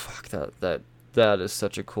fuck, that is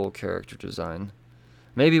such a cool character design.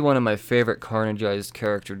 maybe one of my favorite Carnageized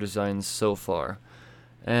character designs so far.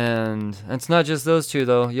 And it's not just those two,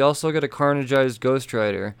 though. You also get a Carnageized Ghost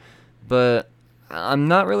Rider, but I'm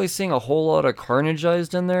not really seeing a whole lot of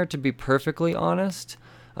Carnageized in there, to be perfectly honest.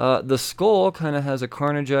 The skull kind of has a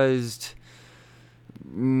Carnageized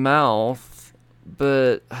mouth,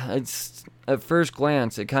 but it's at first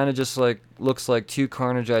glance it kind of just like looks like two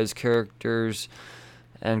Carnageized characters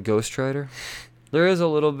and Ghost Rider. There is a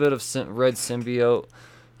little bit of red symbiote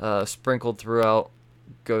sprinkled throughout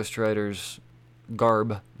Ghost Rider's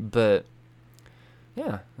garb, but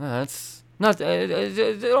yeah, that's not.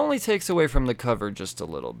 It only takes away from the cover just a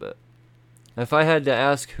little bit. If I had to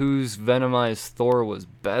ask whose Venomized Thor was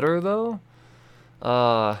better, though,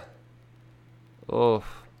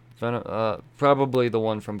 probably the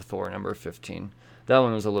one from Thor number 15. That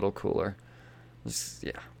one was a little cooler.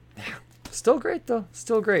 Yeah. Still great, though.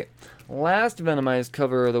 Still great. Last Venomized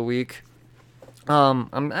cover of the week,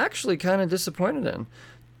 I'm actually kind of disappointed in.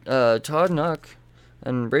 Todd Nuck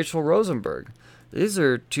and Rachel Rosenberg. These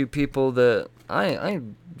are two people that I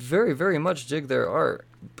very, very much dig their art.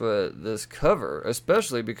 But this cover,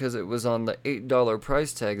 especially because it was on the $8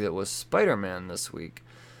 price tag that was Spider-Man this week,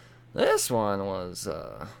 this one was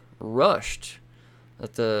rushed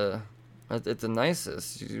at the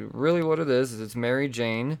nicest. Really what it is it's Mary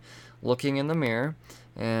Jane looking in the mirror,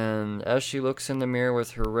 and as she looks in the mirror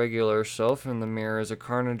with her regular self, in the mirror is a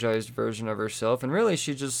Carnageized version of herself, and really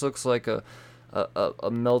she just looks like a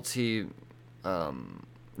melty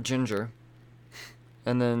ginger.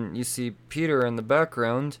 And then you see Peter in the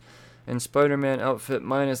background in Spider-Man outfit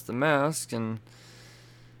minus the mask, and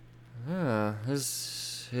yeah,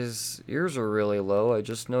 his ears are really low. I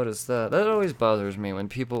just noticed that. That always bothers me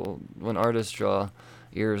when artists draw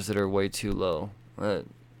ears that are way too low.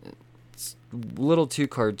 It's a little too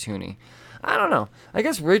cartoony. I don't know. I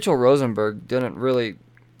guess Rachel Rosenberg didn't really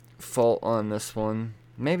fault on this one.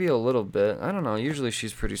 Maybe a little bit. I don't know. Usually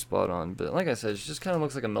she's pretty spot on, but like I said, she just kind of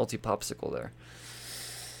looks like a melty popsicle there.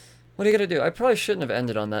 What are you going to do? I probably shouldn't have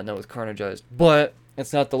ended on that note with Carnageized, but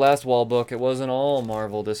it's not the last wall book. It wasn't all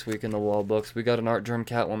Marvel this week in the wall books. We got an Art Germ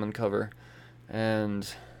Catwoman cover,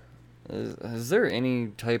 and is there any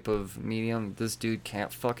type of medium this dude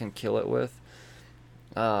can't fucking kill it with?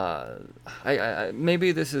 I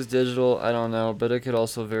maybe this is digital, I don't know, but it could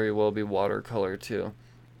also very well be watercolor too.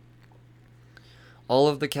 All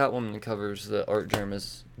of the Catwoman covers that Art Germ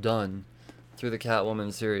has done through the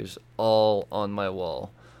Catwoman series, all on my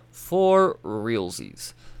wall. For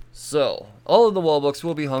realsies. So, all of the wall books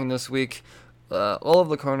will be hung this week. All of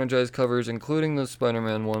the Carnageized covers, including the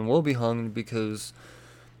Spider-Man one, will be hung because,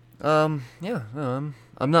 I'm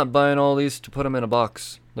not buying all these to put them in a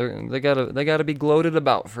box. They gotta be gloated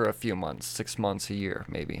about for a few months, 6 months, a year,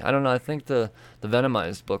 maybe. I don't know. I think the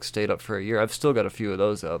Venomized book stayed up for a year. I've still got a few of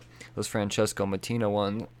those up. Those Francesco Mattina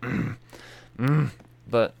ones.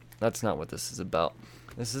 But that's not what this is about.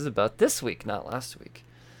 This is about this week, not last week.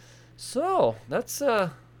 So, that's,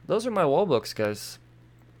 those are my wall books, guys.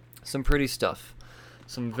 Some pretty stuff.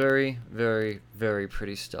 Some very, very, very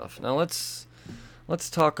pretty stuff. Now, let's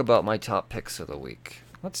talk about my top picks of the week.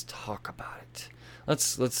 Let's talk about it.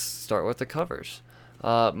 Let's start with the covers.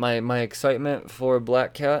 My excitement for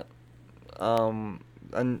Black Cat, and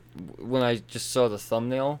when I just saw the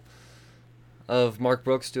thumbnail of Mark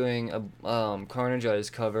Brooks doing a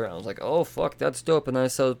Carnageized cover, I was like, oh, fuck, that's dope. And then I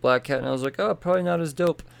saw Black Cat, and I was like, oh, probably not as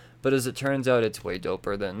dope. But as it turns out, it's way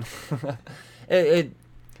doper than...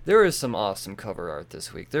 There is some awesome cover art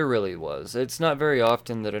this week. There really was. It's not very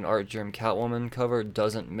often that an Art Germ Catwoman cover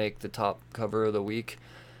doesn't make the top cover of the week.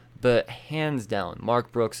 But hands down,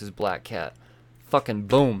 Mark Brooks' Black Cat. Fucking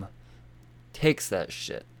boom. Takes that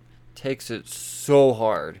shit. Takes it so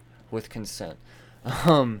hard with consent.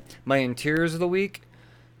 My interiors of the week,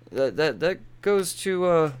 that goes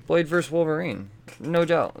to Blade vs. Wolverine. No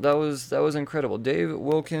doubt. That was incredible. Dave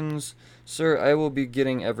Wilkins, sir, I will be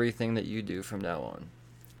getting everything that you do from now on.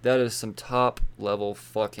 That is some top level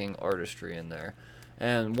fucking artistry in there.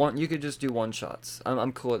 And you could just do one shots.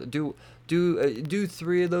 I'm cool with it. Do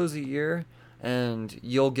 3 of those a year, and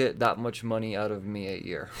you'll get that much money out of me a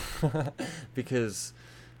year. Because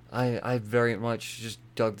I very much just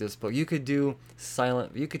dug this book. You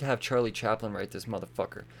could have Charlie Chaplin write this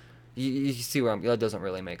motherfucker. You see where that doesn't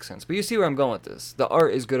really make sense. But you see where I'm going with this. The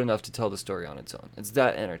art is good enough to tell the story on its own. It's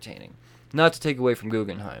that entertaining. Not to take away from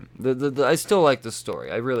Guggenheim. I still like the story.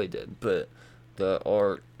 I really did. But the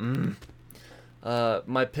art...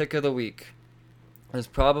 my pick of the week is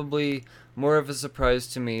probably more of a surprise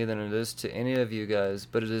to me than it is to any of you guys,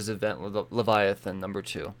 but it is Event Leviathan number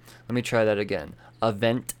 2. Let me try that again.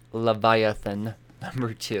 Event Leviathan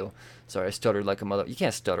Number 2. Sorry, I stuttered like a mother. You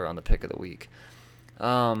can't stutter on the pick of the week.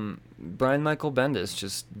 Brian Michael Bendis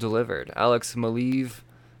just delivered. Alex Maleev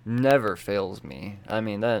never fails me. I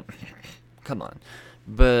mean, that... Come on.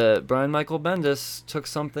 But Brian Michael Bendis took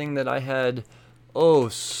something that I had,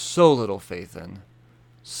 so little faith in.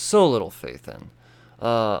 So little faith in.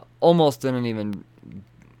 Almost didn't even...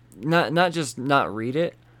 Not just not read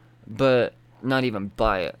it, but not even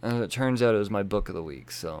buy it. And it turns out it was my book of the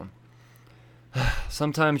week, so...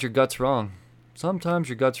 Sometimes your gut's wrong. Sometimes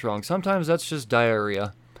your gut's wrong. Sometimes that's just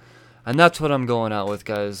diarrhea. And that's what I'm going out with,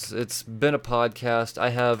 guys. It's been a podcast.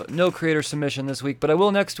 I have no creator submission this week, but I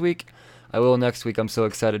will next week. I'm so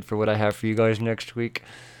excited for what I have for you guys next week.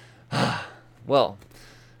 Well,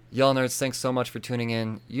 y'all nerds, thanks so much for tuning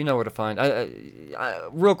in. You know where to find.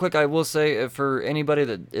 Real quick, I will say, for anybody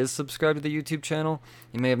that is subscribed to the YouTube channel,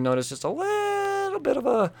 you may have noticed just a little bit of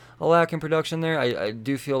a lack in production there. I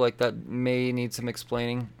do feel like that may need some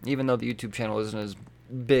explaining, even though the YouTube channel isn't as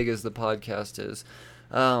big as the podcast is.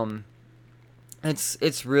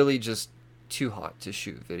 It's really just too hot to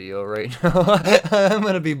shoot video right now. I'm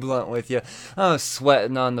gonna be blunt with you. I'm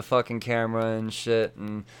sweating on the fucking camera and shit,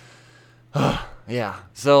 and yeah.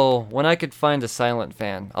 So when I could find a silent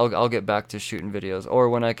fan, I'll get back to shooting videos, or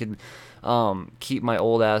when I could keep my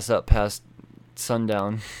old ass up past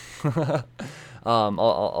sundown.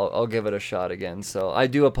 I'll give it a shot again. So I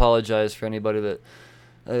do apologize for anybody that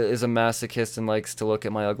is a masochist and likes to look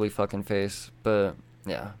at my ugly fucking face, but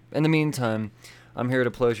yeah. In the meantime, I'm here to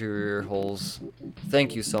pleasure your ear holes.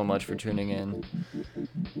 Thank you so much for tuning in.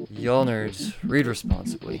 Y'all nerds, read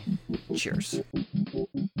responsibly. Cheers.